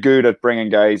we're very good at bringing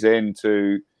guys in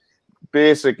to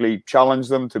basically challenge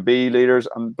them to be leaders,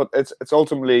 but it's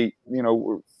ultimately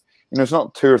it's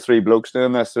not 2 or 3 blokes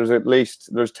doing this.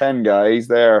 There's 10 guys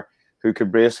there who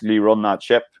could basically run that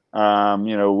ship.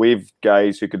 We've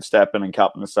guys who could step in and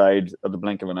captain the side at the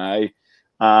blink of an eye,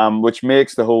 which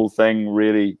makes the whole thing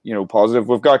really positive.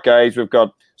 We've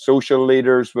got social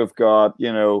leaders, we've got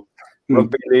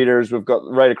rugby leaders, we've got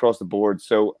right across the board.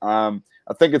 So I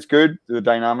think it's good, the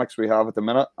dynamics we have at the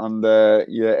minute, and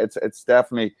it's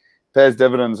definitely pays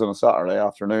dividends on a Saturday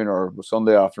afternoon or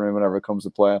Sunday afternoon whenever it comes to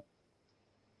play.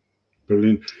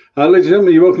 Brilliant. Ladies and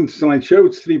gentlemen, you're welcome to tonight's show.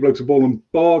 It's 3 Blokes, a Ball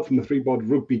and Board from the ThreeBOD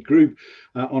Rugby Group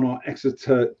on our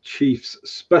Exeter Chiefs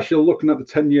special, looking at the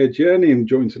 10-year journey. I'm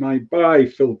joined tonight by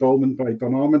Phil Dolman, by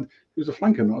Don Armand, who's a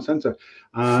flanker, not a centre,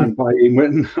 and by Ian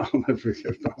Whitten. I'll never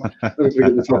forget that. I'll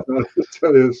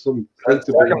tell you some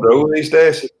second row these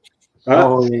days.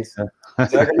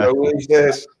 Second row these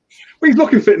days. Well, he's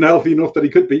looking fit and healthy enough that he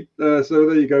could be. So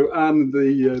there you go. And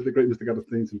the great Mr. Gareth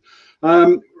Thington.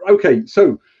 Okay,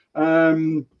 so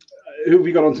who have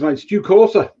we got on tonight? Stu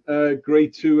Corser.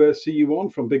 Great to see you on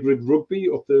from Big Red Rugby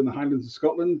up there in the Highlands of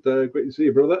Scotland. Great to see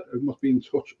you, brother. We must be in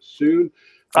touch soon.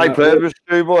 I played with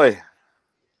Stu, boy.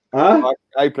 Huh?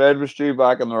 I played with Stu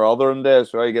back in the Rotherham days.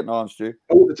 So how are you getting on, Stu?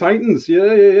 Oh, the Titans.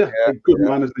 Yeah. Good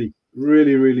man, isn't he?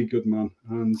 Really, really good man.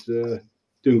 And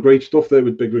doing great stuff there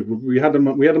with Big Rig. We had him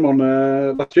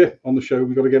on last year on the show.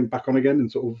 We've got to get him back on again in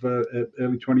sort of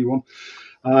early 21.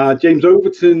 James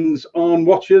Overton's on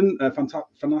watching. I can't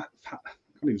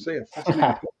even say it.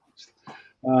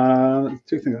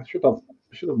 Two things. I should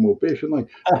have more beer, shouldn't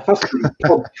I? Fascinating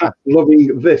podcast.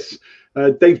 Loving this.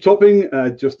 Dave Topping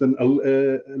just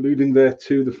alluding there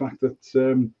to the fact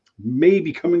that may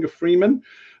becoming a freeman.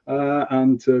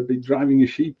 And be driving a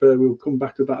sheep. We'll come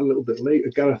back to that a little bit later.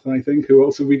 Gareth, I think. Who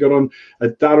else have we got on?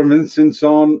 Darren Vincent's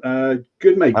on.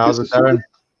 Good mate. How's it, Darren?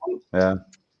 Yeah.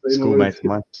 Schoolmate of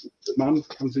mine. Man,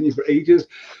 haven't seen you for ages.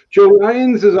 Joe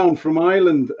Lyons is on from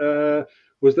Ireland.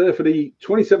 Was there for the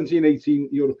 2017-18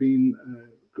 European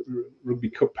Rugby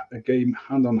Cup game.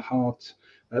 Hand on heart.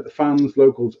 The fans,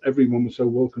 locals, everyone was so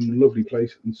welcome, lovely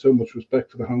place, and so much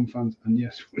respect for the home fans. And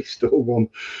yes, we still won.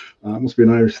 Must be an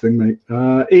Irish thing, mate.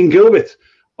 Ian Gilbert,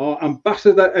 our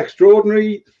ambassador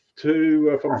extraordinary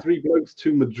from Three Blokes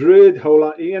to Madrid.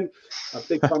 Hola, Ian. A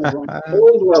big fan of Ryan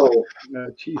Caldwell,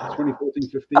 Chiefs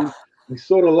 2014-15. We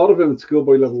saw a lot of him at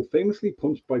schoolboy level, famously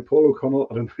punched by Paul O'Connell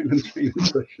at an island training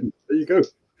session. There you go.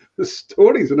 The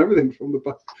stories and everything from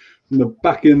the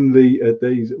back in the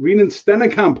days. Renan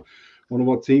Stennekamp, one of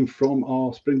our team from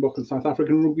our Springbok and South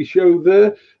African rugby show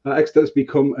there. Exeter has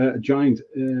become a giant,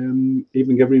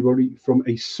 evening everybody from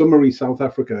a summery South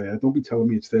Africa. Don't be telling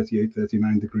me it's 38,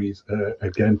 39 degrees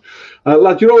again.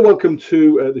 Lads, you're all welcome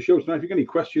to the show tonight. If you've got any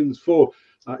questions for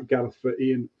Gareth, for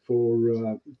Ian,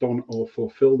 for Don, or for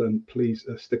Phil, then please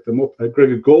stick them up.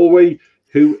 Gregor Galway,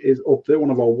 who is up there,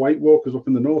 one of our white walkers up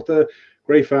in the north there.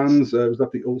 Grey fans, was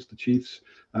at the Ulster Chiefs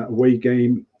away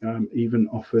game, even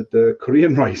offered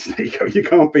Korean rice. There you go. You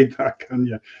can't beat that, can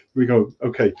you? Here we go.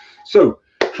 Okay. So,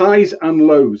 highs and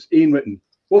lows. Ian Witten,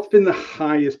 what's been the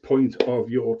highest point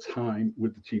of your time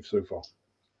with the Chiefs so far?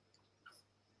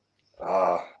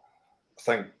 I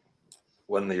think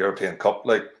winning the European Cup,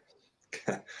 like,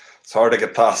 it's hard to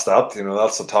get past that. You know,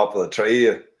 that's the top of the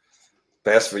tree.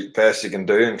 Best you can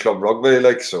do in club rugby,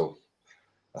 like. So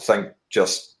I think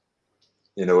just,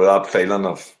 you know, that feeling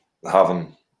of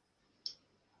having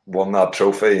won that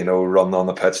trophy, you know, running on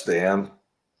the pitch at the end,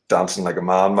 dancing like a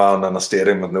madman in a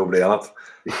stadium with nobody in it.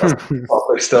 That's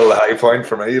probably still the high point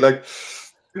for me, like.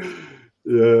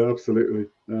 Yeah, absolutely.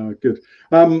 Good.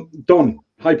 Don,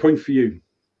 high point for you?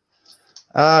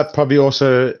 Probably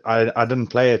also, I didn't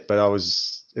play it, but I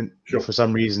was Sure. for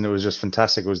some reason it was just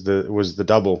fantastic. It was the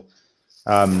double,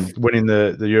 winning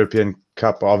the European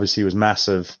Cup obviously was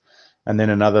massive, and then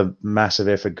another massive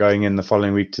effort going in the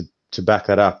following week to back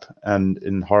that up, and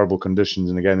in horrible conditions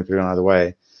in the game that we went either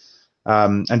way,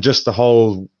 and just the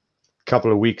whole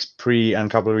couple of weeks pre and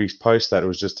couple of weeks post that, it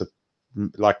was just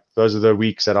like those are the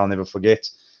weeks that I'll never forget.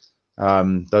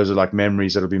 Those are like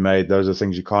memories that'll be made. Those are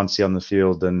things you can't see on the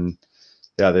field, and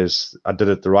yeah, I did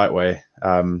it the right way.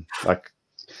 Like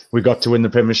we got to win the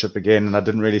Premiership again, and I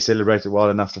didn't really celebrate it well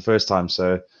enough the first time.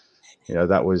 So, you know,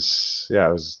 that was, yeah,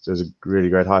 it was a really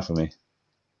great high for me.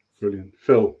 Brilliant.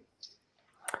 Phil?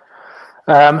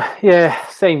 Yeah,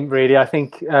 same really. I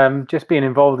think just being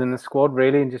involved in the squad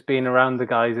really, and just being around the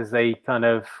guys as they kind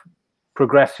of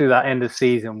progress through that end of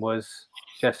season was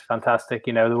just fantastic.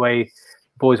 You know, the way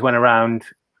boys went around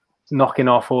knocking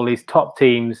off all these top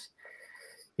teams,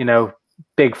 you know,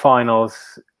 big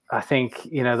finals. I think,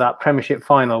 you know, that Premiership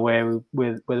final where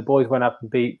the boys went up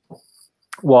and beat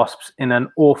Wasps in an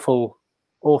awful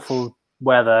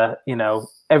weather, you know,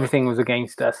 everything was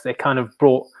against us. They kind of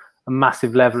brought a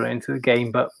massive leveler into the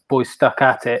game, but boys stuck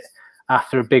at it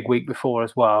after a big week before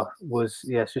as well.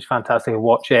 It's just fantastic to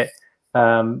watch it.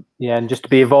 And just to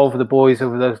be involved with the boys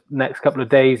over those next couple of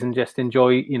days and just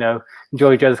enjoy each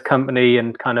other's company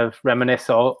and kind of reminisce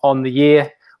on the year.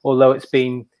 Although it's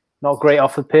been not great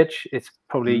off the pitch, it's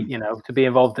probably, you know, to be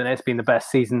involved in it's been the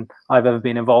best season I've ever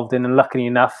been involved in. And luckily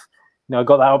enough, you know, I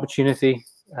got that opportunity.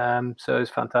 So it's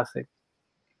fantastic.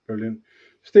 Brilliant.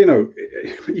 Steno,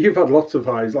 you've had lots of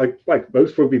highs, like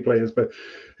most rugby players, but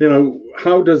you know,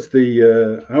 how does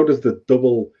the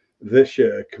double this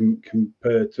year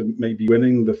compare to maybe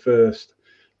winning the first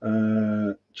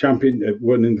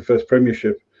winning the first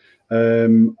Premiership,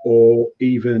 or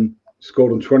even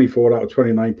scored on 24 out of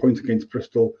 29 points against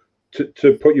Bristol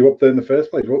to put you up there in the first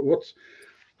place?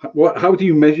 How do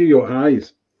you measure your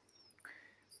highs?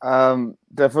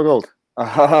 Difficult. I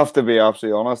have to be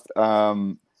absolutely honest.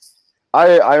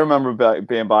 I remember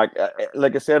being back.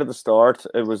 Like I said at the start,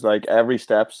 it was like every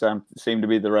step seemed to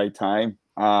be the right time.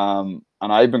 And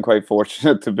I've been quite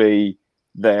fortunate to be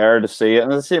there to see it.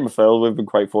 And the same with Phil, we've been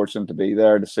quite fortunate to be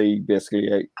there to see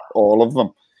basically all of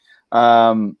them.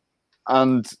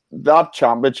 And that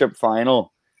championship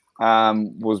final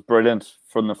was brilliant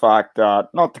from the fact that,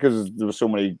 not because there were so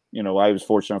many, you know, I was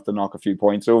fortunate enough to knock a few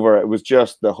points over. It was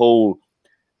just the whole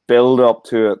build up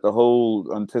to it, the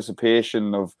whole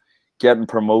anticipation of getting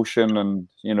promotion and,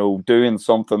 you know, doing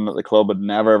something that the club had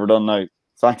never ever done. Now,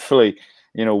 thankfully,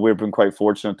 you know, we've been quite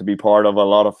fortunate to be part of a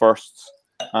lot of firsts.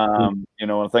 You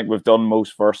know, I think we've done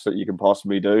most firsts that you can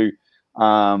possibly do.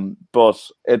 But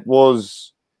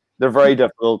they're very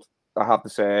difficult, I have to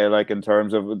say, like in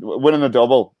terms of winning a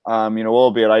double. You know,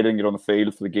 albeit I didn't get on the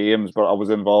field for the games, but I was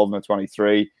involved in the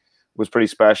 23, was pretty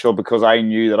special because I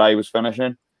knew that I was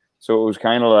finishing. So it was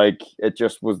kind of like, it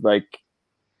just was like,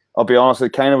 I'll be honest,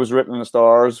 it kind of was written in the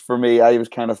stars for me. I was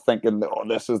kind of thinking, oh,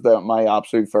 this is my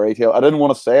absolute fairy tale. I didn't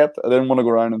want to say it. I didn't want to go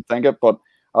around and think it, but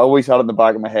I always had it in the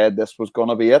back of my head this was going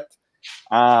to be it.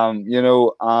 You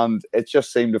know, and it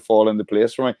just seemed to fall into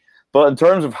place for me. But in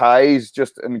terms of highs,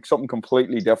 just in something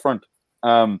completely different,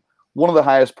 one of the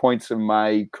highest points in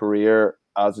my career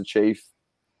as a Chief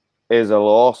is a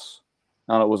loss,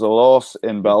 and it was a loss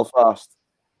in Belfast,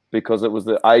 because it was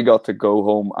that I got to go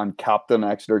home and captain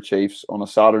Exeter Chiefs on a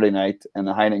Saturday night in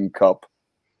the Heineken Cup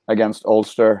against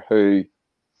Ulster, who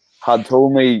had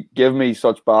told me, give me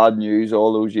such bad news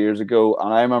all those years ago.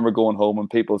 And I remember going home and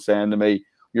people saying to me,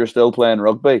 "You're still playing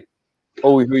rugby?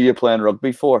 Oh, who are you playing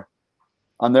rugby for?"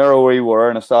 And there we were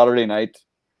on a Saturday night,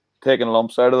 taking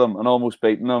lumps out of them and almost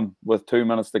beating them with 2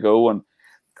 minutes to go. And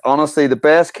honestly, the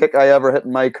best kick I ever hit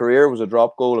in my career was a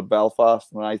drop goal at Belfast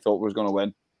when I thought we was going to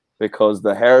win, because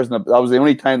the hairs that was the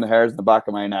only time the hairs in the back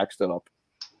of my neck stood up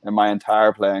in my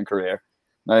entire playing career.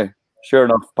 Now, sure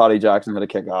enough, Paddy Jackson had a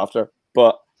kick after,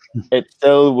 but it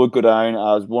still would go down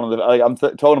as one of the. I'm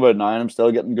talking about it now, and I'm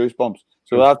still getting goosebumps.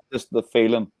 So that's just the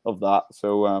feeling of that.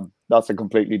 So that's a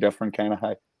completely different kind of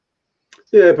high.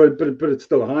 Yeah, but it's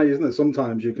still high, isn't it?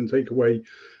 Sometimes you can take away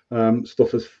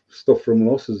stuff from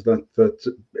losses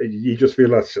that you just feel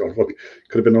that, oh, look,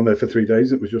 could have been on there for 3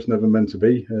 days. It was just never meant to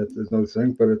be. There's no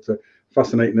thing, but it's a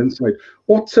fascinating insight.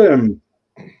 What?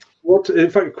 In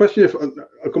fact, question. If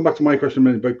I'll come back to my question in a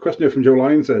minute, but question here from Joe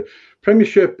Lyons: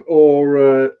 Premiership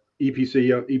or EPC?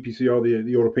 EPCR,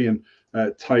 the European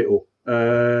title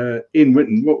in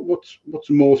Winton. What's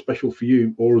more special for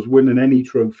you, or is winning any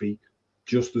trophy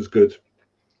just as good?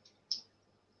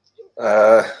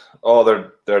 They're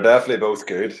definitely both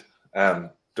good.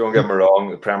 Don't get me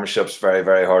wrong, the Premiership's very,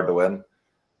 very hard to win.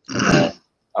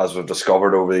 As we've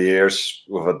discovered over the years,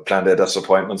 we've had plenty of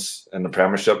disappointments in the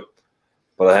Premiership.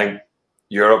 But I think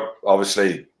Europe,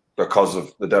 obviously, because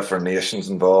of the different nations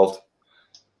involved,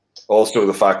 also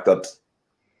the fact that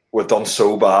we've done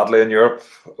so badly in Europe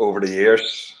over the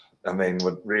years. I mean,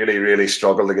 we really, really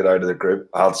struggled to get out of the group.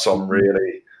 I had some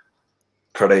really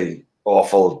pretty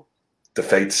awful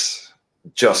defeats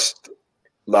just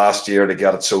last year to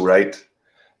get it so right.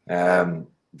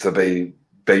 To be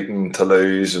beaten, to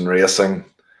lose and Racing,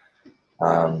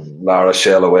 La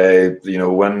Rochelle away, you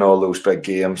know, winning all those big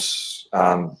games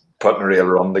and putting a real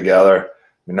run together. I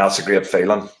mean, that's a great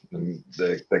feeling. And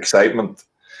the excitement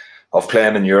of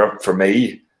playing in Europe for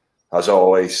me has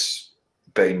always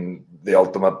been the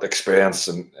ultimate experience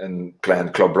in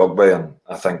playing club rugby. And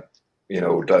I think, you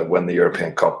know, to win the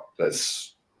European Cup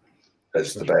is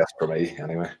the best for me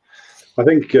anyway. I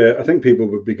think people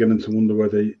were beginning to wonder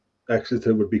whether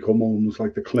Exeter would become almost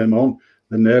like the Clermont,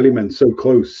 the Nearly Men, so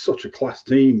close, such a class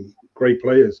team, great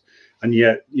players, and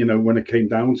yet, you know, when it came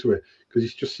down to it, because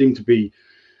it just seemed to be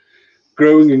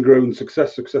growing and growing,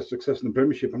 success in the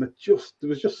Premiership, and there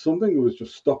was just something that was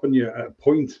just stopping you at a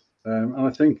point. And I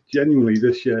think genuinely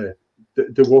this year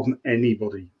there wasn't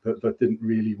anybody that didn't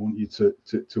really want you to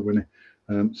win it.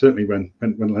 Certainly when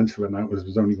Leinster went out, there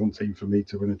was only one team for me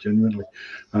to win it genuinely.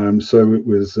 So it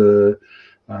was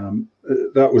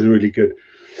that was really good.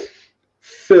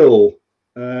 Phil,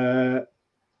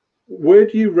 where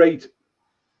do you rate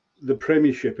the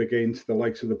Premiership against the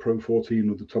likes of the Pro 14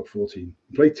 or the Top 14?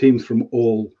 You play teams from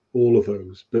all of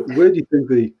those, but where do you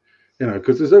think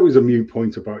because there's always a mute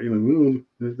point about, you know,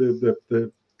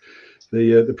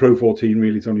 the Pro 14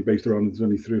 really is only based around there's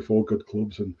only 3 or 4 good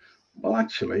clubs, and well,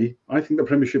 actually, I think the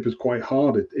Premiership is quite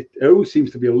hard. It always seems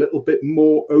to be a little bit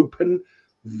more open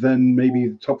than maybe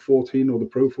the Top 14 or the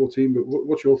Pro 14. But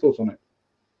what's your thoughts on it?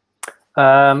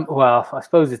 Well, I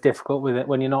suppose it's difficult with it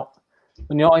when you're not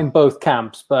in both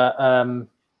camps. But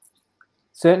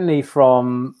certainly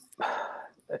from,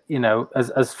 you know,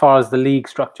 as far as the league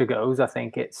structure goes, I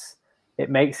think it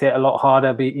makes it a lot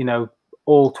harder. You know,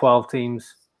 all 12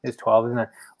 teams. It's 12, isn't it?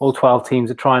 All 12 teams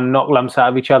are trying to knock lumps out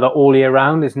of each other all year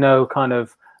round. There's no kind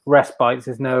of respites.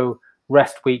 There's no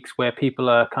rest weeks where people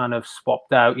are kind of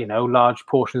swapped out. You know, large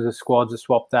portions of squads are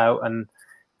swapped out and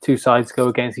 2 sides go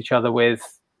against each other with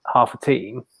half a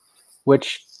team,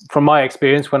 which from my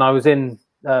experience when I was in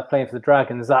playing for the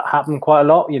Dragons, that happened quite a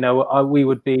lot. You know, we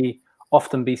would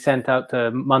often be sent out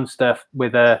to Munster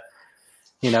with a,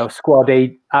 you know, squad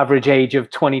average age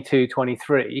of 22,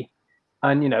 23.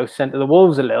 And, you know, sent to the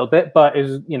Wolves a little bit, but it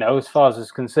was, you know, as far as I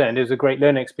was concerned, it was a great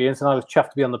learning experience, and I was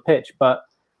chuffed to be on the pitch. But,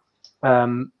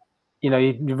 you know,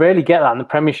 you rarely get that in the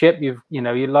Premiership. You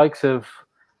know, your likes of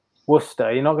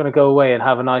Worcester, you're not going to go away and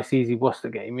have a nice, easy Worcester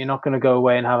game. You're not going to go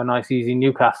away and have a nice, easy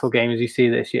Newcastle game as you see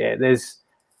this year. There's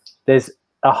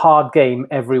a hard game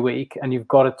every week, and you've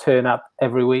got to turn up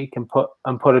every week and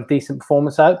put a decent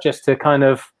performance out just to kind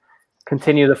of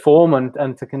continue the form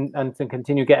and to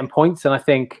continue getting points. And I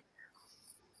think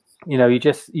you know, you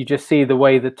just see the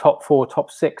way the top 4, top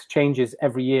 6 changes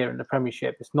every year in the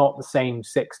Premiership. It's not the same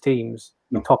 6 teams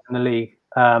top in the league.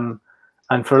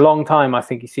 And for a long time, I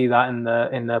think you see that in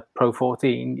the Pro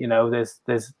 14. You know,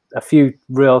 there's a few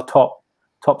real top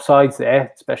sides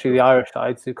there, especially the Irish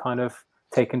sides, who kind of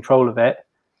take control of it.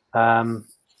 And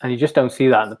you just don't see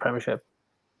that in the Premiership.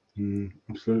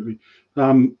 Absolutely.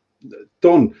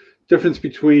 Don, difference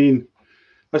between,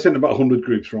 I sent about 100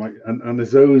 groups, right? And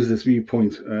there's always this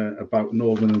viewpoint about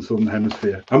Northern and Southern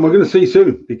Hemisphere. And we're going to see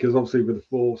soon, because obviously with the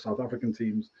 4 South African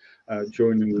teams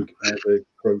joining the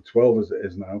Pro 12 as it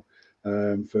is now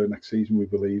for next season, we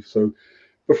believe. So,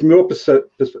 but from your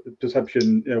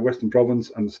perception, you know, Western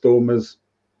Province and the Stormers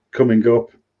coming up,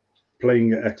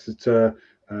 playing at Exeter,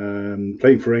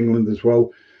 playing for England as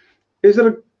well. Is there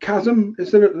a chasm?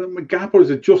 Is there a gap, or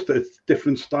is it just that it's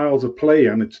different styles of play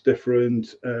and it's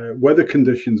different weather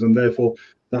conditions, and therefore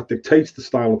that dictates the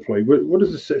style of play? What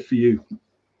does it sit for you?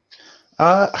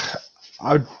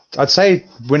 I'd say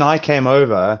when I came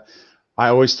over, I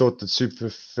always thought that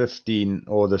Super 15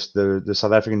 or the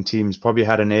South African teams probably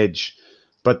had an edge,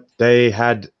 but they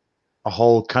had a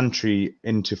whole country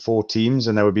into 4 teams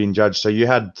and they were being judged. So you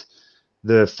had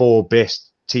the 4 best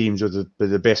teams or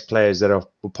the best players that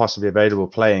were possibly available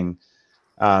playing.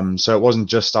 So it wasn't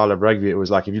just style of rugby. It was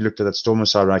like, if you looked at that Stormer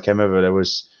side when I came over, there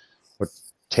was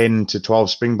 10 to 12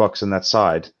 Springboks on that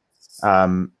side.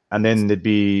 And then there'd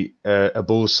be a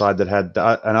Bulls side that had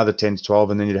another 10 to 12,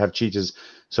 and then you'd have Cheetahs.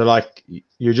 So like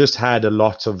you just had a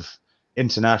lot of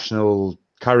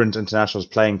current internationals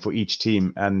playing for each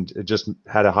team, and it just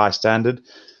had a high standard.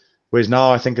 Whereas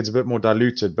now I think it's a bit more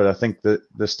diluted, but I think that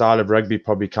the style of rugby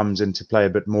probably comes into play a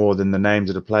bit more than the names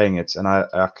that are playing it. And I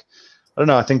don't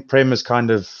know, I think Prem has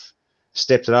kind of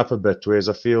stepped it up a bit, whereas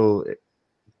I feel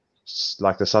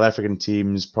like the South African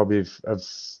teams probably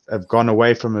have gone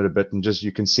away from it a bit, and just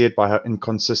you can see it by how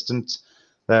inconsistent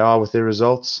they are with their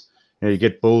results. You know, you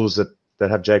get Bulls that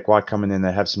have Jake White coming in,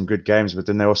 they have some good games, but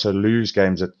then they also lose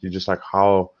games that you're just like,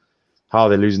 how are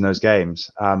they losing those games?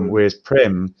 Whereas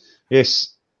Prem,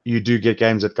 yes, you do get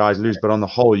games that guys lose, but on the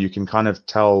whole, you can kind of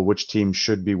tell which team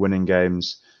should be winning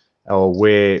games or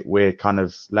where it kind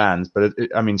of lands. But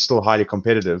I mean, still highly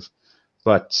competitive.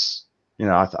 But you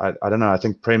know, I don't know. I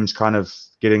think Prem's kind of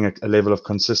getting a level of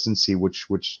consistency, which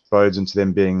bodes into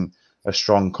them being a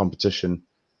strong competition.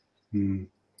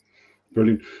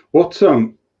 Brilliant.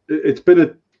 It's been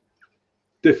a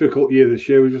difficult year this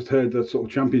year. We just heard that sort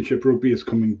of Championship rugby is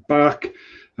coming back,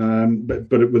 but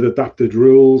with adapted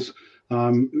rules.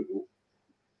 Do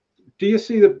you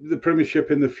see the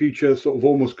Premiership in the future sort of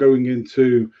almost going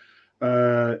into,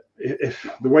 if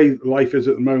the way life is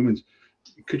at the moment,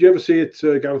 could you ever see it,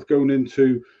 Gareth, going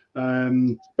into,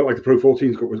 but like the Pro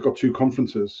 14's got 2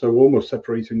 conferences, so almost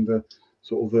separating the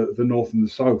sort of the North and the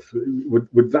South?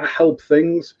 Would that help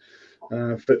things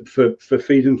for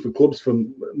feeding for clubs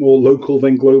from more local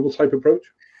than global type approach?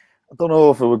 I don't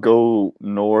know if it would go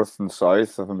North and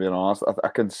South, if I'm being honest. I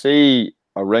can see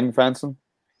a ring fencing.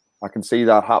 I can see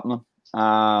that happening.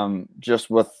 Just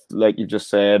with, like you just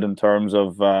said, in terms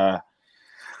of,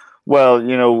 well,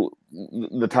 you know,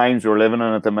 the times we're living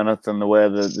in at the minute and the way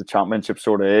the Championship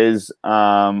sort of is,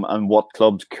 and what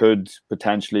clubs could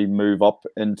potentially move up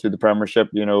into the Premiership.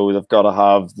 You know, they've got to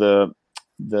have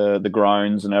the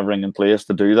grounds and everything in place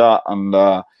to do that. And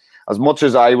as much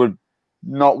as I would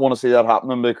not want to see that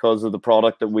happening because of the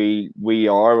product that we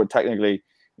are, but technically,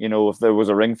 you know, if there was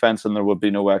a ring fencing, there would be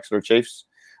no Exeter Chiefs,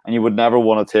 and you would never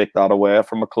want to take that away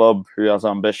from a club who has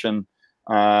ambition.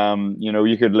 You know,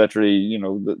 you could literally, you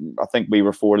know, I think we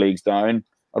were 4 leagues down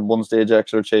at one stage,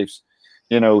 Exeter Chiefs.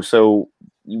 You know, so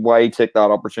why take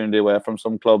that opportunity away from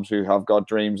some clubs who have got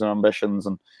dreams and ambitions?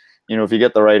 And you know, if you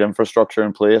get the right infrastructure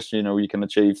in place, you know, you can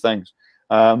achieve things.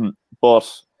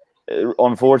 But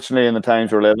unfortunately, in the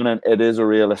times we're living in, it is a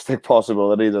realistic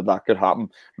possibility that could happen.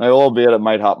 Now, albeit it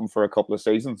might happen for a couple of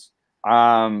seasons,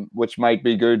 which might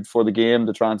be good for the game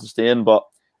to try and sustain. But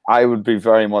I would be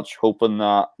very much hoping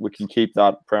that we can keep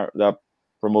that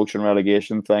promotion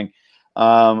relegation thing.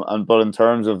 But in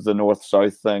terms of the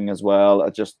North-South thing as well,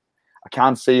 I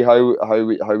can't see how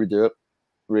we do it.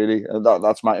 Really,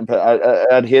 that's my.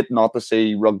 I'd hate not to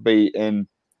see rugby in,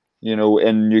 you know,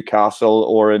 in Newcastle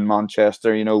or in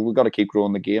Manchester. You know, we've got to keep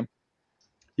growing the game.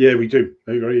 Yeah, we do.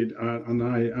 I agree, and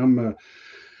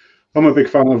I'm a big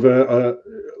fan of a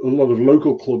lot of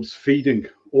local clubs feeding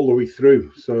all the way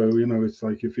through. So you know, it's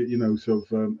like if you know,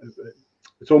 sort of,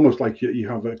 it's almost like you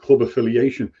have a club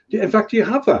affiliation. In fact, you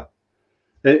have that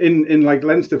in like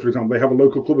Leinster, for example. They have a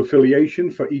local club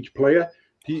affiliation for each player.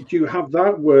 Do you have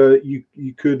that where you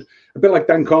could, a bit like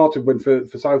Dan Carter went for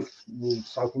Southland,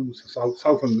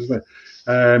 isn't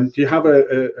it? Do you have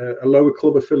a lower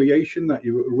club affiliation that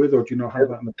you were with, or do you not have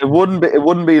that? It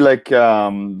wouldn't be like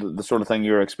the sort of thing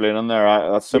you were explaining there.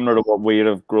 That's similar to what we'd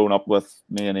have grown up with,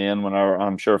 me and Ian.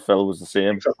 I'm sure Phil was the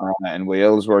same in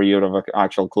Wales, where you'd have an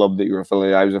actual club that you were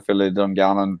affiliated. I was affiliated in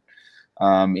Dungannon.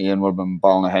 Ian would have been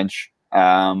Ballynahinch.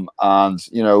 And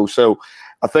you know, so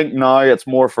I think now it's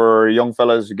more for young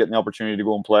fellas who get the opportunity to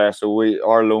go and play. So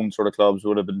our lone sort of clubs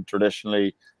would have been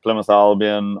traditionally Plymouth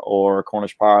Albion or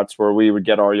Cornish Pirates, where we would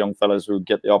get our young fellas who would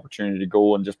get the opportunity to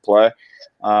go and just play,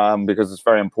 because it's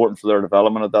very important for their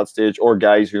development at that stage. Or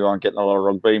guys who aren't getting a lot of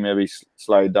rugby, maybe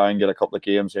slide down, get a couple of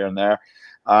games here and there.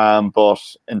 But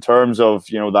in terms of,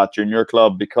 you know, that junior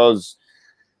club, because,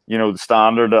 you know, the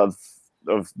standard of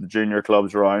the junior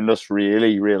clubs around us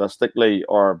really realistically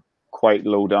are quite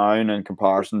low down in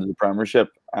comparison to the Premiership.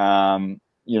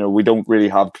 You know, we don't really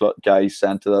have guys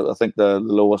sent to that. I think the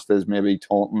lowest is maybe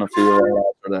Taunton, a few are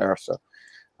there. So,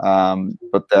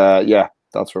 yeah,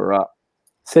 that's where we're at.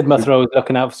 Sidmouth Row is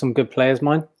looking out for some good players,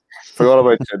 mine. Forgot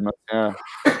about Sidmouth. Yeah,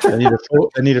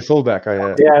 they need a fullback.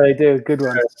 Yeah, they do. Good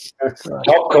one.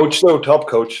 Top coach though. Top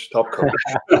coach.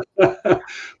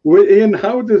 Well, Ian,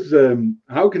 how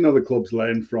can other clubs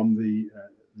learn from the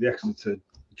Exeter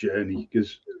journey?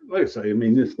 Because, like I say, I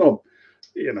mean, it's not,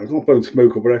 you know, it's not blowing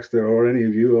smoke over Exeter or any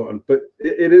of you, but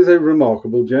it is a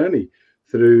remarkable journey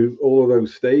through all of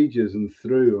those stages and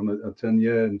through on a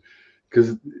 10-year. And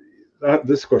because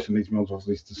this question leads me on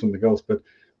to something else, but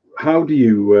how do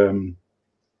you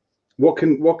what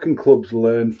can clubs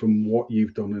learn from what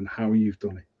you've done and how you've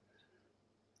done it?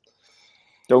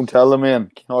 Don't tell them,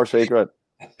 Ian. Our secret.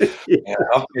 Yeah, I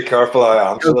have to be careful how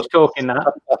I answer this. Talking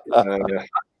that.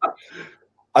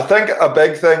 I think a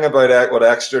big thing about what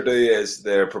Exeter do is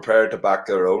they're prepared to back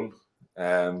their own.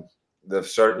 They've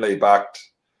certainly backed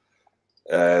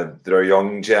their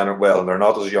young well, they're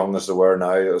not as young as they were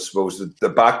now. I suppose they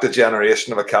backed a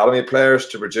generation of academy players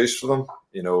to produce for them.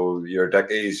 You know, your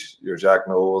Dickies, your Jack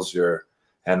Knowles, your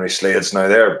Henry Slades. Now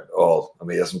they're all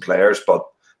amazing players, but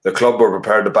the club were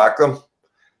prepared to back them.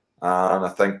 And I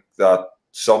think that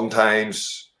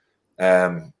sometimes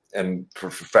in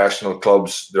professional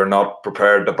clubs, they're not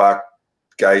prepared to back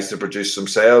guys to produce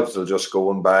themselves. They'll just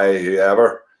go and buy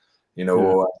whoever, you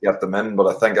know, get them in. But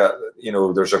I think, you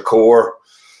know, there's a core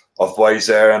of boys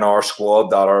there in our squad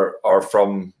that are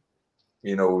from,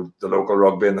 you know, the local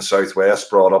rugby in the Southwest,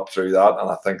 brought up through that.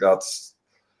 And I think that's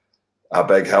a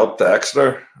big help to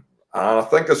Exeter. And I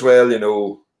think as well, you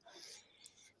know,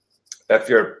 if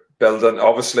you're building,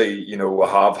 obviously, you know, we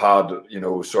have had, you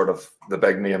know, sort of the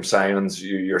big name signings,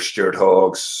 your Stuart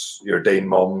Hoggs, your Dean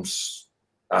Mums,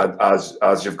 as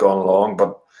you've gone along.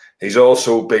 But he's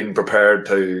also been prepared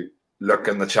to look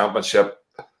in the championship,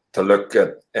 to look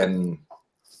at in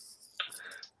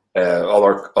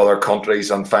other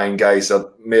countries and find guys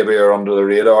that maybe are under the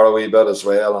radar a wee bit as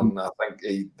well. And I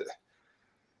think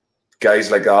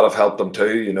guys like that have helped him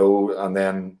too, you know. And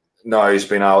then now he's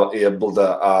been able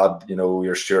to add, you know,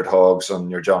 your Stuart Hoggs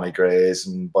and your Johnny Greys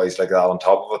and boys like that on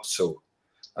top of it. So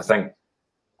I think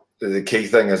the key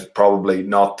thing is probably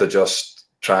not to just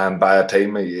try and buy a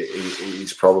team.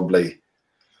 He's probably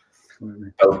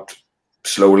built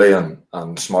slowly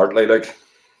and smartly, like.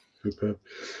 Superb.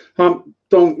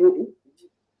 Don,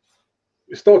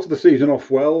 we started the season off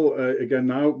well again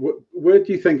now. Where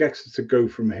do you think Exeter go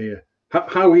from here?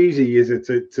 How easy is it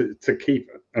to keep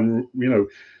it and, you know,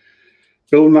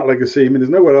 building that legacy? I mean, there's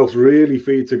nowhere else really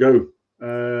for you to go.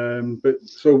 But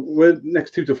so we're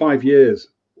next 2 to 5 years.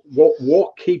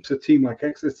 What keeps a team like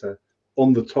Exeter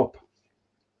on the top?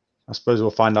 I suppose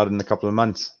we'll find out in a couple of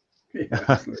months.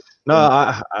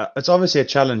 No, it's obviously a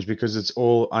challenge because it's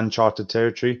all uncharted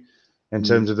territory in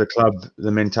terms of the club,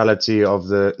 the mentality of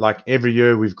like every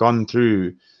year we've gone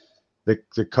through,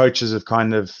 the coaches have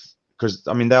kind of, because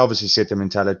I mean they obviously set the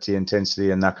mentality,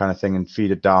 intensity, and that kind of thing, and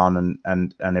feed it down,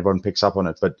 and everyone picks up on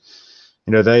it. But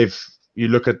you know, you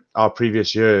look at our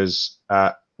previous years,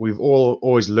 we've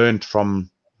always learned from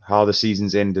how the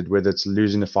seasons ended, whether it's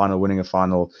losing a final, winning a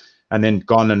final, and then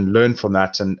gone and learned from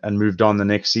that and moved on the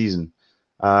next season.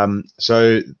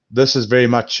 So this is very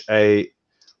much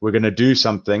we're going to do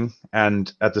something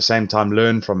and at the same time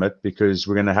learn from it, because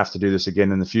we're going to have to do this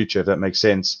again in the future, if that makes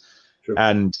sense. Sure.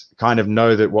 And kind of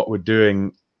know that what we're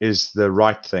doing is the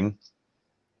right thing,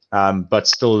 but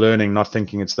still learning, not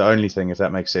thinking it's the only thing, if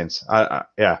that makes sense.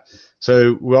 Yeah.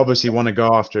 So we obviously want to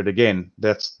go after it again.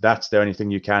 That's the only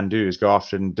thing you can do, is go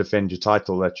after it and defend your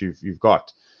title that you've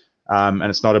got. And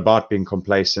it's not about being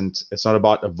complacent. It's not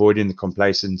about avoiding the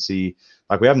complacency.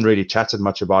 Like, we haven't really chatted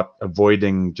much about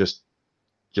avoiding just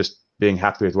being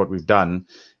happy with what we've done.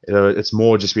 It's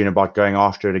more just been about going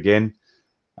after it again.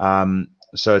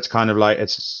 So it's kind of like,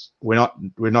 we're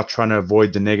not trying to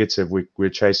avoid the negative. We're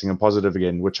chasing a positive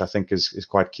again, which I think is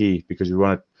quite key, because we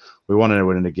want to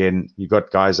win it again. You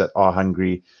got guys that are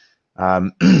hungry,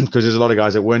 because there's a lot of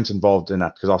guys that weren't involved in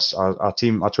that, because our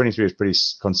team, our 23 is pretty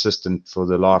consistent for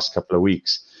the last couple of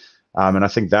weeks, and I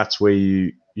think that's where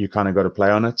you kind of got to play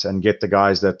on it and get the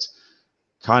guys that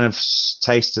kind of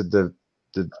tasted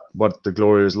what the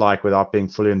glory is like without being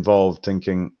fully involved,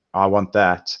 thinking, I want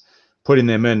that, putting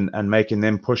them in and making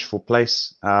them push for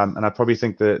place. And I probably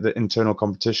think the internal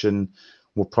competition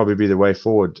will probably be the way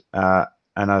forward. And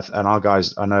our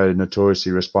guys, I know,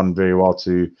 notoriously respond very well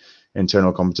to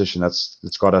internal competition.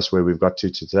 It's got us where we've got to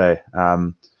today.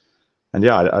 And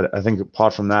yeah, I think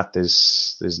apart from that,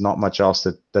 there's not much else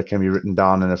that can be written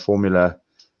down in a formula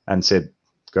and said,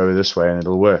 go this way and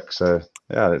it'll work. So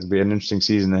yeah, it'll be an interesting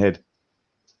season ahead.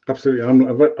 Absolutely.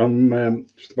 I'm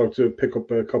just about to pick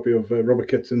up a copy of Robert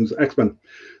Kitson's X-Men,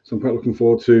 so I'm quite looking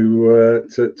forward to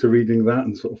reading that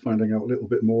and sort of finding out a little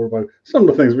bit more about some of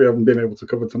the things we haven't been able to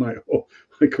cover tonight, or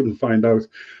I couldn't find out.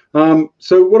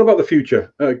 So what about the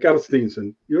future? Gareth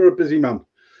Steenson, you're a busy man.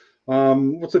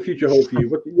 What's the future hold for you?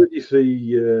 What do you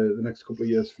see the next couple of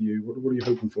years for you? What are you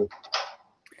hoping for?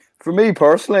 For me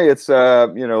personally, it's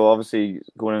obviously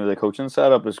going into the coaching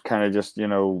setup is kind of just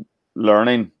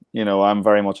learning. I'm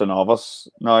very much a novice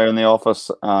now in the office.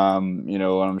 And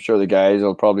I'm sure the guys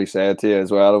will probably say it to you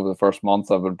as well. Over the first month,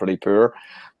 I've been pretty poor,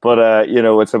 but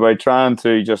it's about trying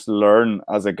to just learn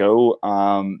as I go.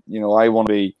 I want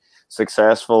to be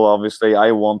successful. Obviously,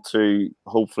 I want to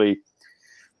hopefully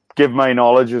give my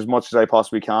knowledge as much as I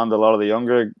possibly can to a lot of the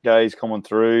younger guys coming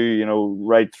through.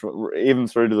 Even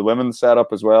through to the women's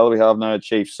setup as well. We have now at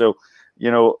Chiefs, so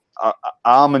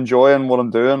I'm enjoying what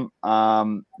I'm doing,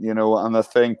 and I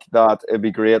think that it'd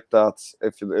be great that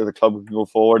if the club can go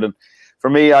forward. And for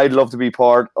me, I'd love to be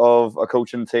part of a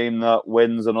coaching team that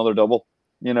wins another double,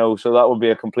 so that would be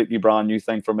a completely brand new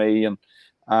thing for me. And,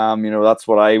 that's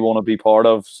what I want to be part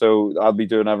of. So I'll be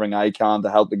doing everything I can to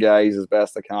help the guys as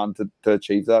best I can to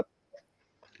achieve that.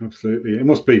 Absolutely. It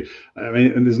must be,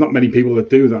 and there's not many people that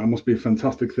do that. It must be a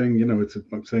fantastic thing. It's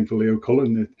like saying for Leo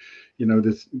Cullen,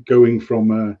 this going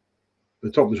from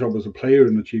the top of the shop as a player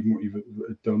and achieving what you've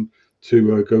done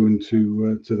to going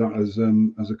to that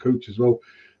as a coach as well.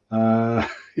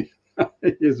 He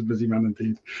is a busy man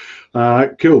indeed.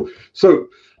 Cool. So,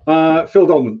 Phil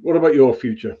Dolman, what about your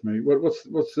future, mate? What's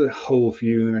the whole for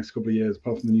you in the next couple of years,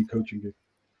 apart from the new coaching gig?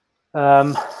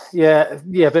 Yeah,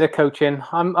 a bit of coaching.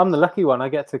 I'm the lucky one. I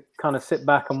get to kind of sit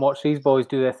back and watch these boys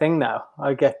do their thing now.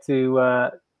 I get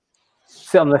to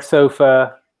sit on the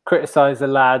sofa, criticize the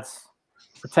lads,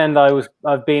 pretend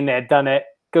I've been there, done it,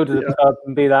 go to the pub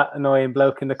and be that annoying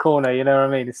bloke in the corner. You know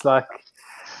what I mean? It's like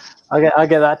I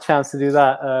get that chance to do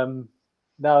that.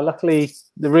 Now, luckily,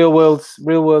 the real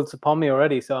world's upon me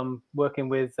already. So I'm working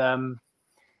with a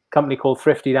company called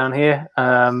Thrifty down here.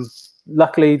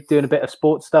 Luckily, doing a bit of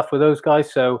sports stuff with those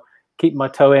guys. So keeping my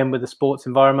toe in with the sports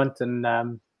environment,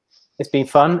 and it's been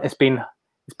fun. It's been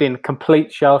a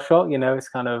complete shell shock. It's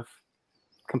kind of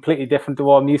completely different to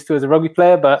what I'm used to as a rugby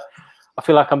player, but I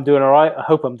feel like I'm doing all right. I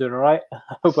hope I'm doing all right.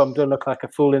 I hope I don't look like a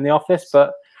fool in the office,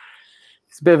 but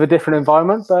it's a bit of a different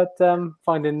environment. But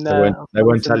finding they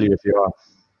won't tell you if you are.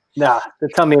 Nah, they'll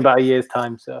tell me about a year's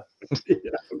time. So yeah,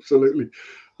 absolutely.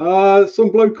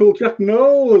 Some bloke called Jack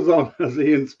Noel was on, as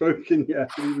Ian spoken. Yeah,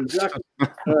 Jack.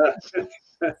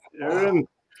 Aaron.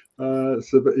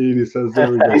 So Ian says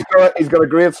there we go. He's got a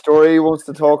great story he wants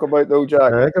to talk about, though,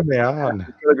 Jack. He's got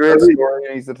a great story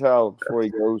he needs to tell before he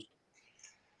goes.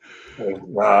 I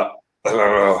don't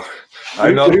know.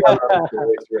 I'm not.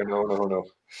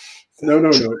 No.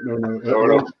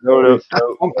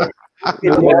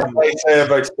 What I say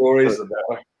about stories.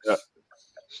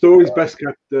 Stories best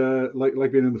kept,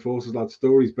 like being in the forces, lad.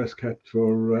 Stories best kept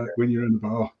for when you're in the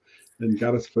bar in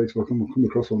Gareth's place. We'll come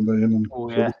across one day and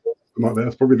come out there.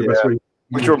 That's probably the best way.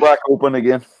 Once you're back open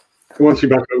again. Once you're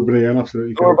back open again,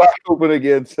 absolutely. We're back open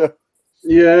again. So.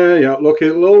 Yeah. Look,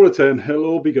 it'll all return. It'll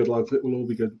all be good, lads. It will all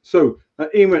be good. So,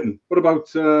 Ian Whitten, what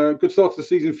about good start to the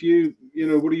season for you?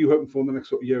 What are you hoping for in the next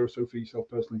sort of year or so for yourself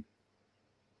personally?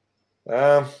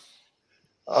 I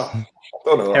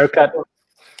don't know. Haircut.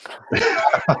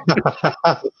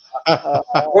 I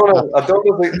don't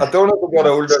know if I got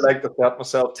older, like to set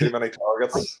myself too many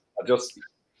targets. I just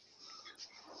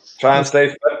try and stay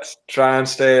fit, try and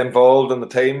stay involved in the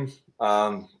team,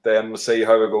 and then we'll see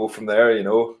how we go from there.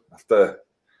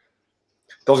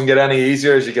 doesn't get any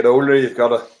easier as you get older. You've got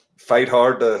to fight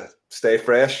hard to stay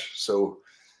fresh. So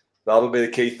that'll be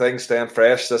the key thing, staying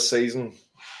fresh this season.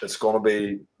 It's going to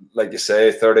be, like you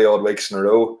say, 30 odd weeks in a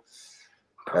row.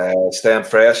 Staying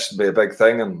fresh will be a big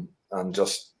thing, and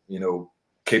just, you know,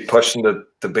 keep pushing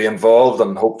to be involved,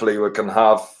 and hopefully we can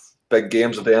have big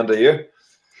games at the end of the year.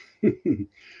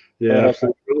 Yeah,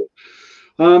 absolutely.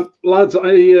 Lads,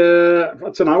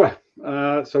 that's an hour,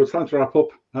 so it's time to wrap up.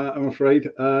 I'm afraid.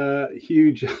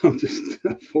 Huge. I'm just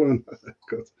following.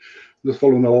 God, just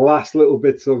following the last little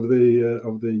bits of the.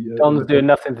 John's doing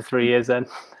nothing for 3 years then.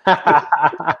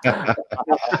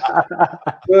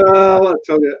 Well, I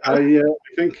tell you, I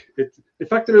think it. In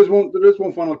fact, there is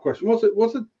one final question. Was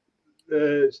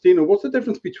it, Stina? What's the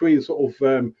difference between sort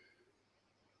of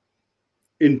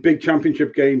in big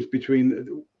championship games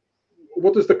between?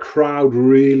 What does the crowd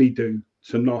really do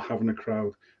to not having a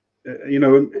crowd? You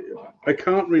know, I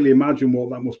can't really imagine what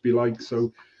that must be like.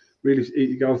 So,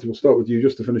 really, Gareth, we'll start with you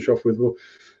just to finish off with. Well,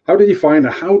 how did you find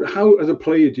it? How, as a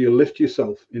player, do you lift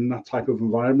yourself in that type of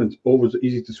environment? Or was it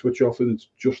easy to switch off and it's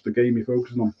just the game you're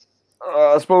focusing on?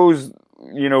 I suppose,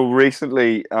 you know,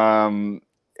 recently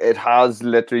it has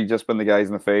literally just been the guys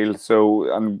in the field.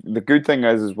 So, and the good thing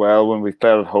is as well, when we've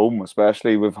played at home,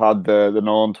 especially, we've had the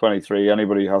non-23.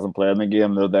 Anybody who hasn't played in the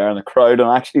game, they're there in the crowd, and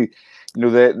actually, you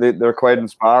know, they're quite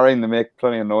inspiring. They make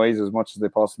plenty of noise, as much as they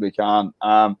possibly can.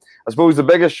 I suppose the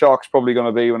biggest shock's probably going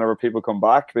to be whenever people come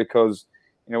back, because,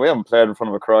 you know, we haven't played in front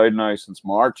of a crowd now since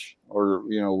March, or,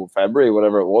 you know, February,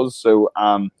 whatever it was. So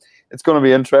it's going to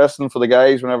be interesting for the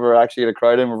guys whenever I actually get a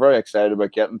crowd in. We're very excited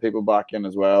about getting people back in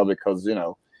as well, because, you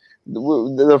know,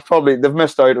 they've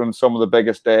missed out on some of the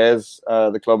biggest days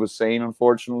the club has seen,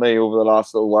 unfortunately, over the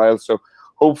last little while. So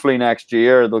hopefully next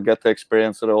year they'll get to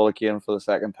experience it all again for the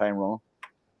second time round.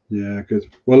 Yeah, good.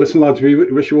 Well, listen, lads, we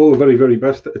wish you all the very, very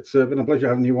best. It's been a pleasure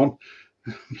having you on.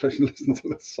 Pleasure listening to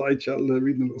the side chat,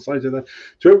 reading the little side chat there.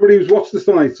 To everybody who's watched this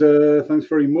tonight, thanks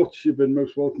very much. You've been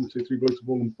most welcome to Three Blokes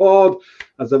Ball and Board.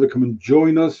 As ever, come and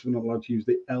join us. We're not allowed to use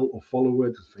the L or follow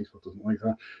word because Facebook doesn't like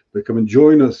that. But come and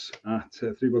join us at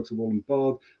Three Blokes Ball and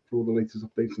Board for all the latest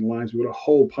updates and lines. We've got a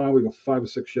whole pile. We've got 5 or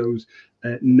 6 shows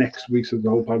next week, so there's a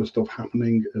whole pile of stuff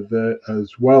happening there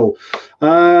as well.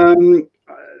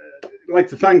 I'd like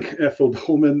to thank Phil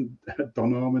Dolman,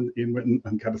 Don Armand, Ian Whitten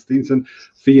and Gareth Steenson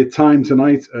for your time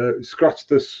tonight. Scratch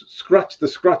the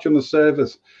scratch on the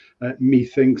surface,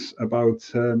 methinks, about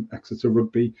Exeter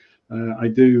Rugby. I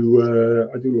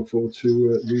do look forward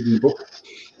to reading the book,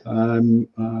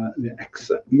 The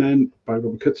Exeter Men by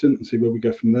Robert Cutson, and see where we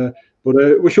go from there.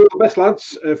 But wish you all the best,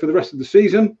 lads, for the rest of the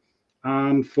season,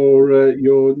 and for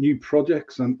your new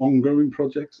projects and ongoing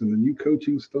projects and the new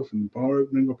coaching stuff and the bar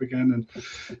opening up again. And,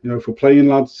 you know, for playing,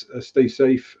 lads, stay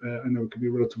safe. I know it could be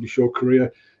a relatively short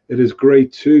career. It is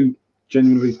great too,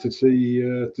 genuinely, to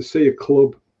see a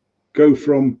club go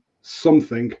from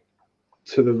something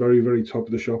to the very, very top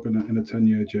of the shop in a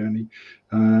 10-year journey.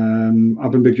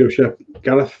 I've been Big Joe Shep,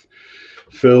 Gareth,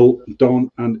 Phil, Don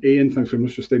and Ian, thanks very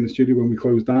much for staying in the studio when we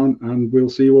close down, and we'll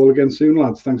see you all again soon,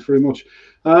 lads. Thanks very much.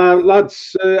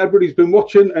 Lads, everybody's been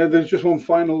watching. There's just one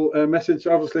final message.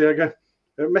 Obviously, I get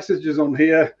messages on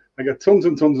here. I get tons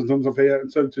and tons and tons of here.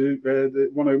 And so to the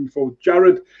one over for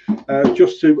Jared,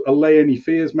 just to allay any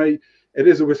fears, mate, it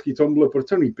is a whiskey tumbler, but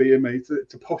it's only beer, mate.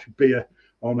 It's a posh beer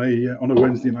on a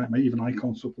Wednesday night, mate. Even I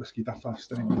can't suck whiskey that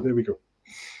fast. Anyway, there we go.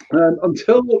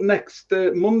 Until next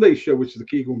Monday's show, which is the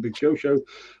Keegan Big Joe show,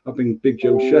 I've been Big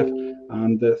Joe Chef,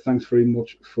 and thanks very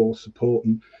much for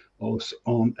supporting us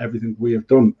on everything we have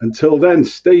done. Until then,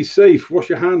 stay safe, wash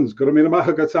your hands, got to mean a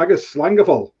maha, got to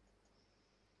slangafol.